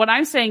 what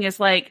I'm saying is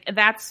like,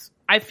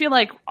 I feel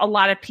like a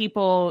lot of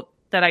people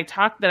that I've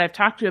talked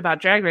to about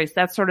Drag Race,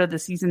 that's sort of the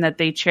season that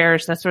they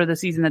cherish. That's sort of the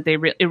season that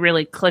it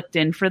really clicked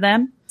in for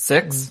them.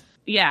 6?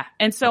 Yeah,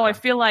 and so I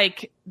feel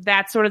like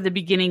that's sort of the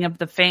beginning of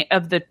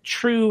the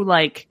true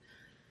like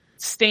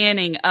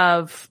standing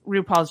of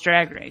RuPaul's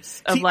Drag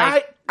Race. Of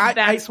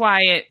that's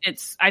why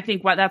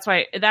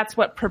that's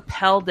what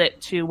propelled it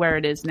to where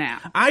it is now.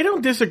 I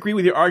don't disagree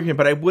with your argument,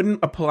 but I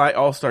wouldn't apply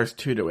All Stars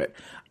 2 to it.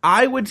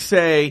 I would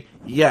say,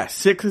 yes,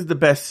 6 is the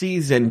best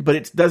season, but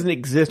it doesn't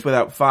exist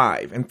without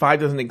 5, and 5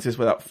 doesn't exist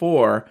without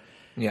 4.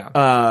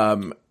 Yeah.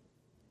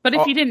 But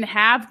if you didn't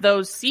have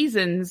those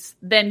seasons,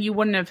 then you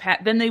wouldn't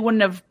have then they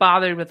wouldn't have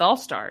bothered with All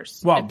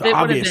Stars. Well,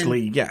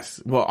 obviously,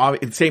 yes. Well,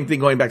 same thing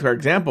going back to our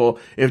example.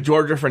 If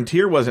Georgia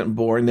Frontier wasn't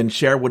born, then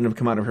Cher wouldn't have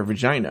come out of her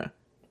vagina.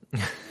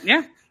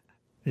 Yeah.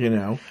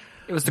 It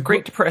was the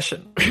Great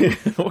Depression.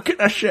 What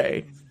can I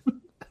say?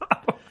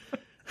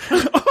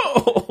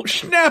 Oh,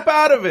 snap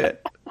out of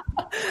it.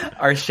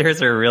 Our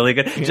shares are really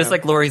good. Yeah. Just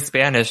like Lori's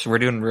Spanish, we're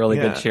doing really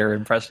good share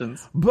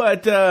impressions.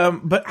 But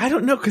I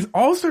don't know, because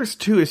All Stars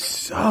 2 is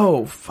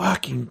so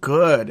fucking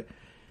good.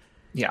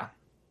 Yeah.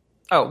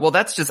 Oh, well,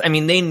 that's just,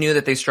 they knew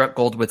that they struck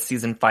gold with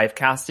season 5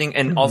 casting,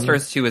 and All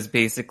Stars 2 is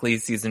basically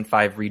season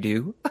 5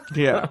 redo.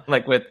 Yeah.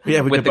 Like with the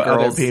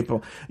girls. Other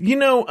people.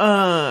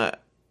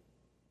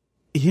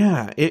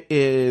 It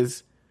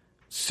is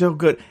so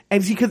good.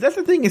 And see, because that's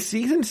the thing is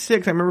season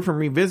 6, I remember from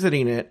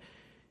revisiting it,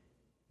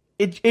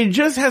 It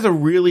just has a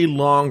really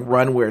long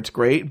run where it's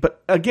great.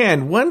 But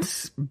again,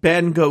 once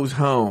Ben goes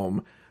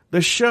home,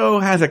 the show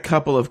has a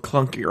couple of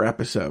clunkier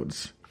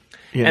episodes.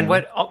 And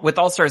with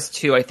All Stars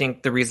 2, I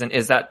think the reason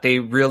is that they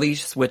really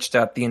switched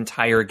up the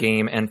entire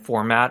game and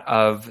format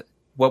of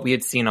what we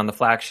had seen on the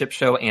flagship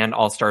show and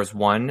All Stars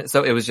 1.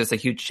 So it was just a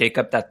huge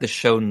shakeup that the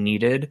show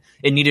needed.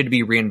 It needed to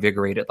be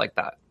reinvigorated like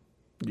that,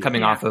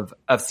 coming off of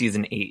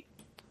season 8.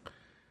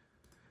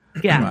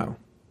 Yeah. Wow.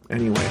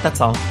 Anyway.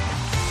 That's all.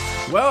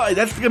 Well,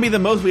 that's going to be the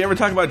most we ever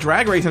talk about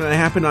Drag Race, and it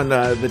happened on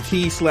the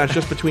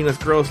T/Just Between Us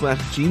Girls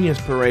 / Genius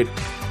Parade.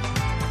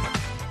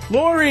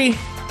 Lori,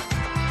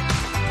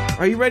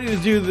 are you ready to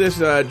do this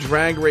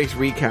Drag Race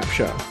recap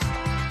show?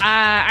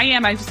 I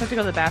am. I just have to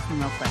go to the bathroom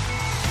real quick.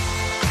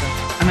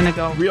 So I'm going to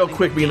go. Real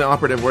quick being the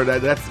operative word.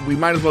 We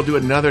might as well do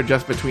another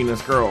Just Between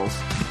Us Girls.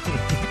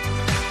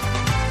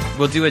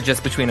 We'll do a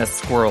Just Between Us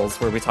Squirrels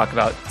where we talk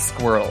about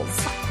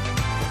squirrels.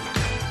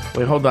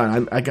 Wait, hold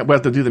on. We'll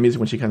have to do the music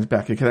when she comes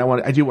back because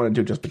I do want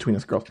to do Just Between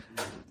Us Girls.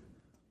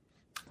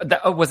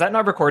 Was that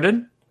not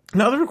recorded?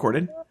 No, they're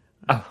recorded.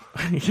 Oh,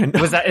 yeah,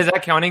 no. Is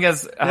that counting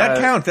as? That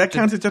counts. That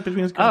counts as Just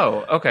Between Us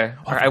Girls. Oh, okay.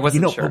 I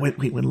wasn't sure.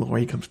 Wait. When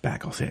Lori comes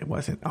back, I'll say it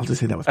wasn't. I'll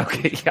just say that was.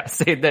 Okay, yeah.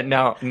 Say that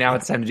now. Now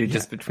it's time to do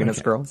Just Between Us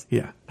Girls.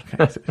 Yeah.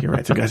 Okay. So you're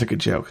right. So guys, a good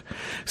joke.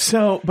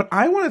 But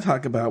I want to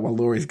talk about while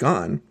Lori's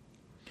gone.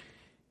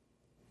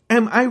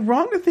 Am I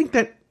wrong to think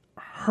that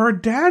her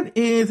dad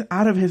is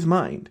out of his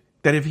mind?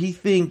 That if he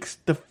thinks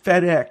the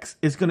FedEx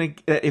is going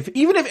to,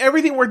 even if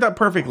everything worked out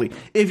perfectly,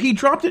 if she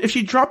dropped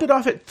it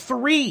off at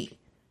 3,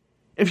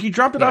 if she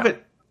dropped it off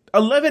at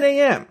 11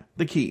 a.m.,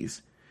 the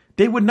keys,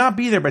 they would not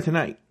be there by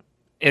tonight.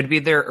 It'd be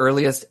their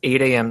earliest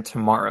 8 a.m.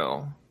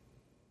 tomorrow.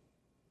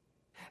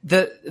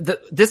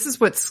 This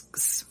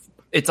is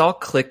it's all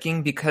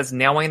clicking because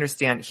now I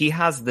understand he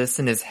has this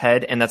in his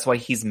head and that's why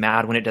he's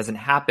mad when it doesn't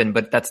happen,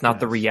 but that's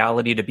not the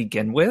reality to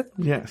begin with.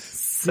 Yes.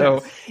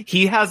 So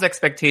he has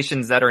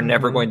expectations that are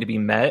never going to be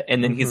met.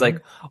 And then he's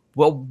like,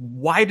 well,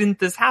 why didn't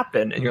this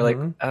happen? And you're like,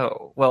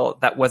 oh, well,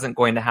 that wasn't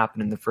going to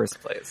happen in the first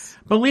place.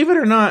 Believe it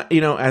or not,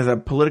 as a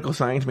political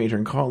science major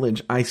in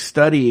college, I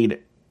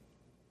studied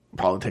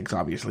politics,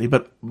 obviously,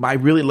 but I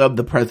really loved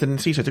the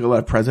presidency, so I took a lot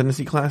of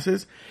presidency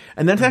classes.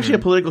 And that's actually a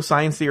political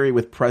science theory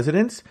with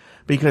presidents,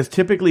 because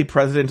typically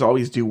presidents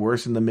always do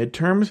worse in the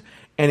midterms,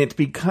 and it's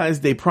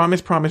because they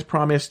promise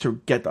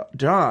to get the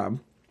job.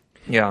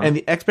 Yeah. And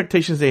the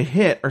expectations they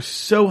hit are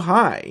so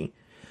high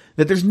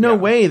that there's no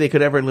way they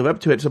could ever live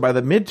up to it. So by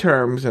the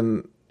midterms,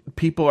 and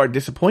people are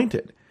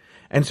disappointed.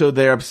 And so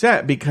they're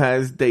upset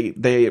because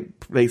they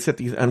set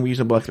these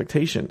unreasonable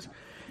expectations.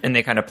 And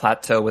they kind of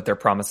plateau with their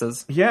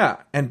promises. Yeah,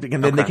 and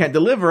then they can't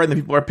deliver, and the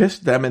people are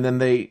pissed at them, and then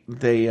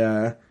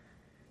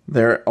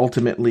they're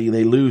ultimately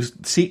they lose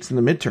seats in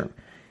the midterm.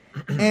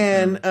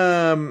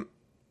 And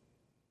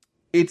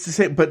it's the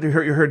same, but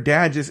her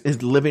dad just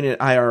is living it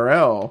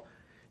IRL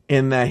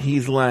in that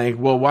he's like,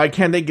 well, why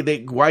can't they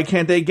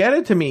get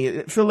it to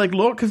me? So like,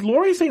 because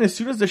Lori's saying as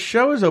soon as the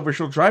show is over,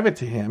 she'll drive it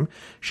to him.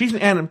 She's in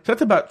Anaheim, so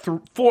that's about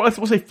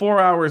 4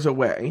 hours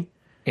away.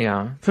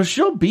 Yeah. So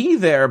she'll be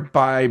there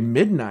by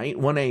midnight,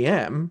 1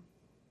 a.m.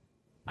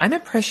 I'm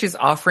impressed she's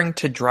offering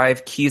to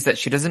drive keys that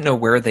she doesn't know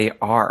where they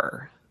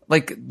are.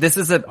 Like, this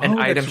is an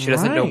item she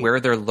doesn't know where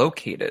they're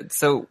located.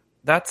 So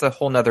that's a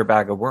whole nother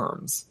bag of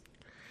worms.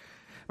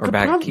 Or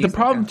bag of keys. The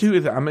problem, too,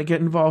 is that I'm going to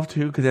get involved,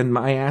 too, because then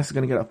my ass is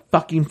going to get a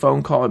fucking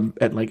phone call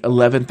at like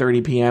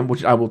 11:30 p.m.,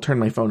 which I will turn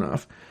my phone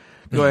off.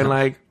 Going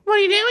like, what are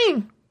you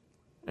doing?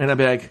 And I'll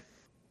be like,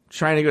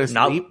 trying to go to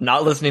sleep.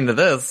 Not listening to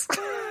this.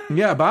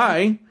 Yeah,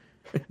 bye.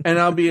 And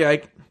I'll be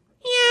like,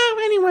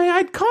 yeah, anyway,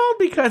 I'd called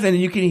because... And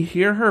you can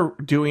hear her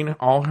doing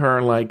all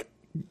her, like,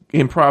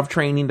 improv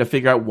training to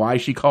figure out why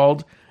she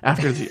called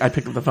after I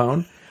picked up the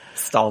phone.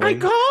 Stalling. I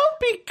called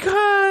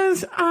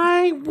because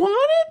I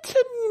wanted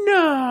to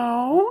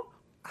know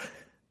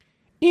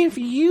if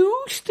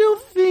you still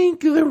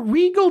think the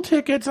Regal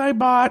tickets I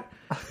bought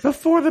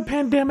before the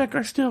pandemic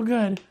are still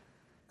good.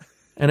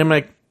 And I'm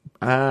like,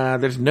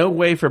 there's no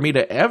way for me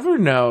to ever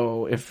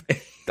know if...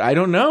 I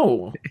don't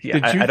know. Yeah,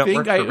 I don't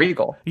work for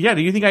Regal. Yeah,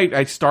 do you think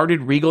I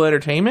started Regal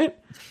Entertainment?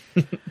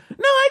 No,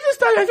 I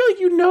feel like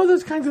you know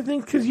those kinds of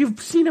things because you've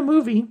seen a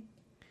movie.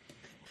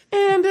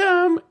 And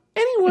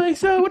anyway,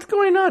 so what's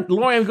going on?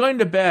 Lori, I'm going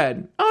to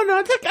bed. Oh no,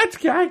 I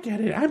get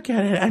it.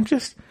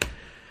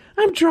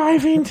 I'm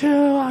driving to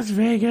Las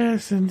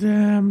Vegas, and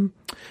your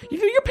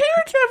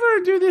parents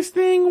ever do this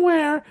thing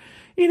where,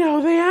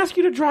 they ask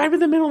you to drive in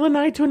the middle of the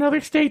night to another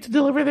state to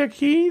deliver their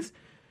keys?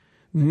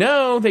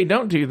 No, they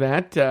don't do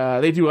that.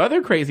 They do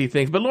other crazy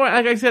things. But Laura,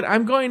 like I said,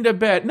 I'm going to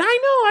bed. No,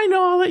 I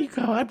know. I'll let you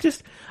go.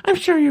 I'm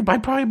sure I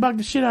probably bugged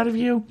the shit out of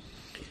you.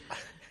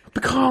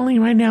 But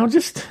calling right now,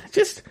 just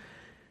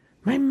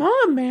my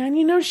mom,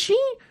 man. She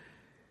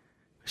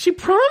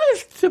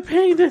promised to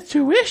pay the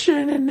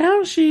tuition, and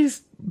now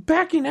she's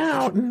backing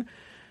out. And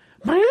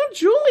my Aunt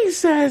Julie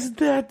says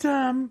that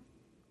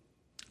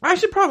I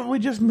should probably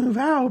just move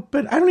out,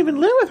 but I don't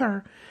even live with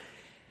her.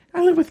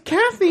 I live with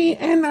Kathy,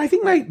 and I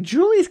think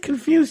Julie's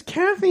confused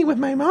Kathy with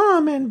my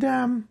mom,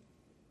 and,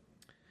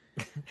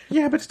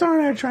 yeah, but Star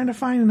and I are trying to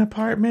find an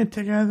apartment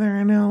together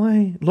in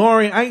L.A.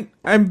 Lori,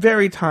 I'm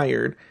very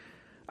tired.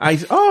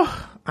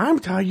 I'm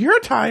tired. You're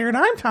tired.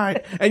 I'm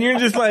tired. And you're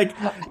just like...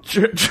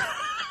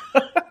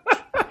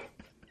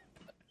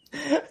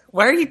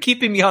 Why are you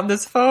keeping me on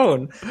this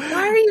phone?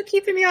 Oh,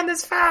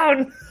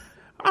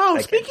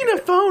 speaking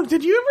of phones,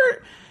 did you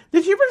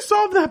ever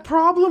solve that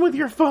problem with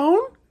your phone?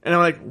 And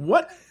I'm like,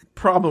 what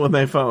problem with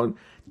my phone?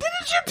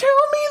 Didn't you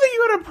tell me that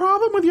you had a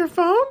problem with your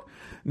phone?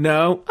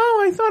 No.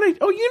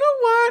 Oh, you know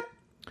what?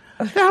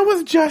 That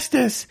was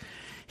Justice.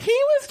 He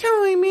was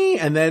telling me,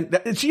 and then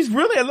she's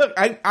really, look,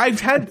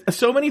 I've had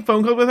so many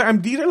phone calls with her.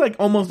 These are like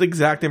almost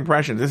exact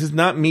impressions. This is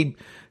not me.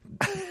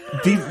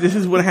 This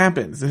is what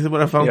happens. This is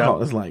what a phone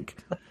call is like.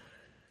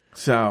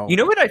 So, you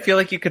know what I feel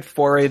like you could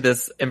foray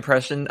this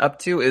impression up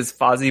to is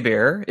Fozzie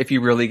Bear if you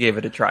really gave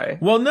it a try.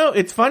 Well, no,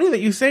 it's funny that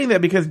you say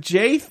that because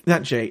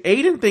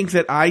Aiden thinks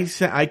that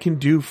I can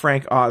do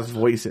Frank Oz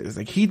voices.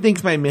 Like he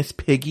thinks my Miss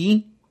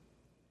Piggy.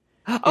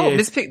 Oh,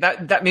 Miss Piggy.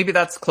 That maybe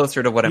that's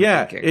closer to what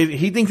I'm thinking.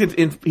 He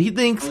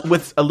thinks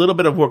with a little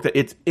bit of work that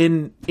it's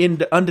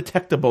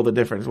undetectable the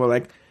difference. Well,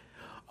 like,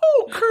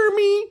 oh,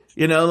 Kermie,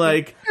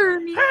 like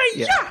Kermie, hey,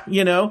 yeah,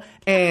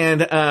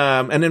 and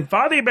then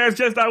Fozzie Bear's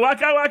just a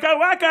waka waka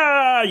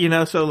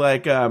waka, so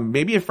like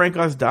maybe if Frank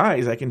Oz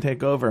dies, I can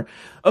take over.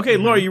 Okay,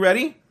 Laura, you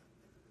ready?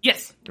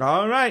 Yes.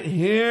 All right,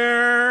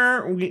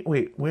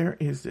 wait, where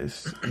is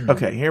this?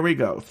 Okay, here we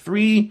go.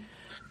 3,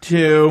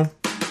 2.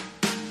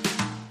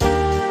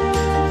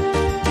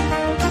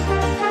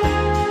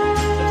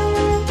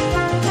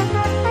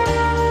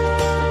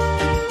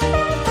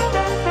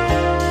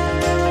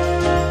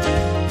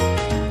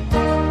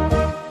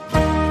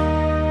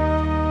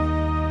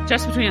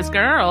 Just Between Us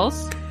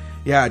Girls.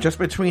 Yeah, Just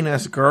Between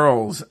Us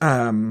Girls.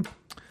 Lori,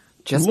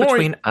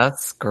 Between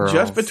Us Girls.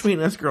 Just Between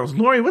Us Girls.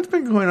 Lori, what's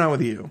been going on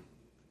with you?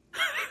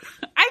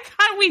 I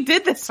thought we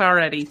did this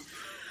already.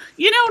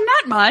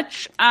 Not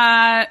much.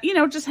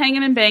 Just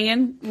hanging and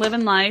banging,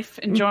 living life,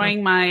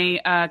 enjoying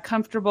my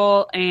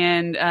comfortable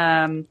and,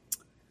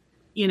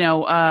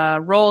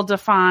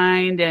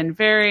 role-defined and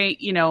very,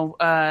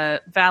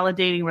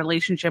 validating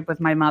relationship with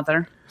my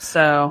mother.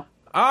 So...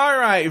 All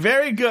right,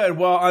 very good.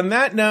 Well, on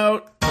that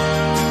note,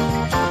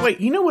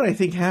 wait, you know what I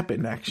think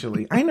happened,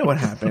 actually? I know what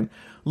happened.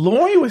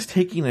 Lori was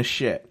taking a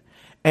shit,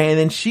 and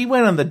then she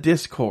went on the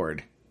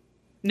Discord.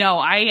 No,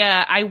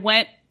 I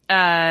went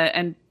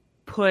and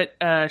put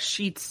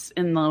sheets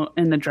in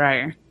the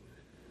dryer,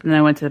 and then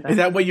I went to the bathroom. Is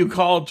that what you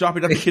call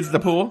dropping off the kids at the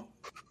pool?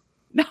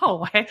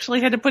 No, I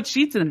actually had to put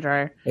sheets in the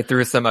dryer. They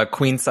threw some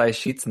queen size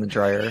sheets in the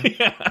dryer.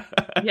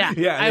 Yeah,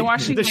 Yeah, I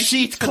washing the my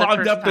sheets for the clogged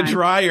first up the time.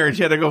 dryer, and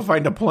she had to go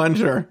find a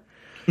plunger.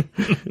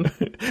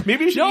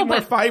 Maybe you should No, eat more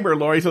but- fiber,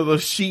 Lori, so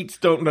those sheets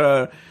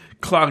don't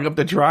clog up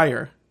the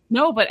dryer.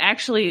 No, but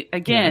actually,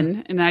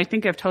 again, and I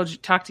think I've talked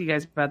to you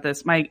guys about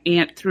this. My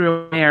aunt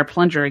threw away our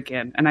plunger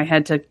again, and I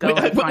had to go.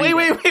 and find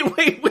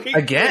it. Wait.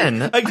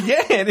 Again?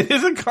 Again? It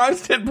is a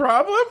constant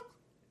problem?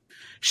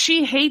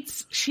 She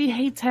hates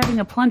having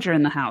a plunger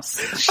in the house.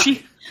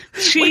 She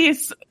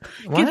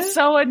gets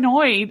so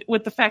annoyed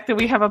with the fact that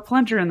we have a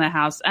plunger in the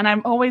house, and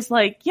I'm always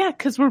like, yeah,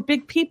 because we're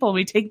big people,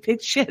 we take big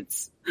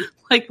shits.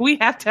 Like, we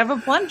have to have a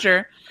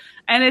plunger,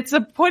 and it's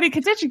a point of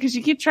contention because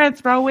you keep trying to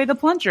throw away the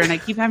plunger, and I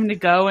keep having to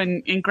go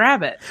and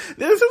grab it.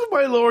 This is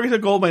why Lori's a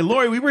gold mine.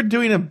 Lori, we were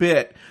doing a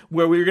bit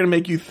where we were going to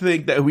make you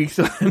think that we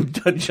still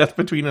haven't done Just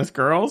Between Us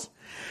Girls,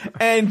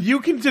 and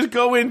you can just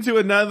go into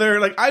another,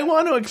 like, I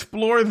want to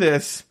explore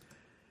this.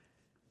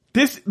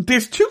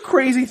 There's two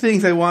crazy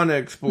things I want to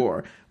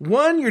explore.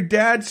 One, your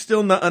dad's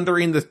still not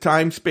entering the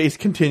time-space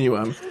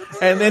continuum.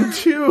 And then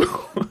two...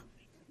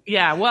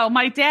 Yeah, well,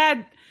 my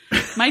dad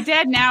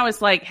now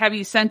is like, have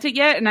you sent it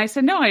yet? And I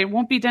said, no, it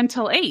won't be done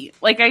till 8.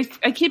 Like,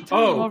 I keep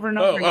telling him over and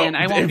over again,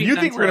 I won't if be you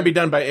done think we're going to till be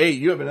done by 8,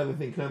 you have another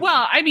thing coming.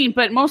 Well, I mean,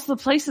 but most of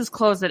the places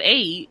close at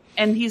 8,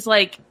 and he's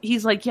like,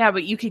 yeah,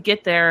 but you could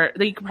get there.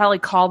 You could probably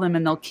call them,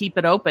 and they'll keep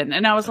it open.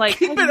 And I was like,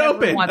 Keep it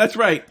open. That's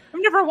right.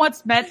 I've never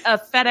once met a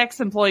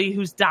FedEx employee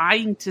who's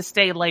dying to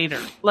stay later.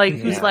 Like,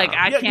 who's like,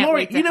 I can't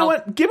Lori, wait to you know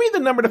help. what? Give me the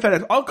number to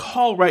FedEx. I'll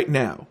call right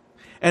now.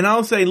 And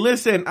I'll say,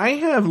 listen, I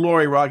have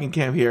Lori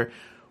Roggenkamp here.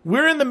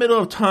 We're in the middle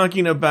of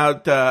talking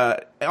about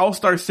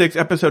All-Star 6,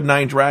 Episode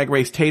 9, Drag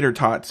Race Tater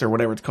Tots, or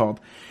whatever it's called.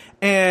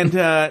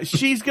 And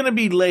she's going to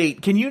be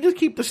late. Can you just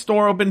keep the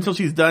store open until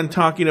she's done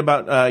talking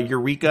about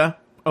Eureka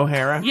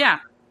O'Hara? Yeah,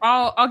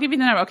 I'll give you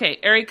the number. Okay,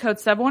 area code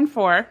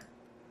 714.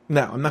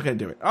 No, I'm not going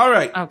to do it. All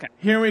right. Okay.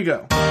 Here we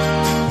go.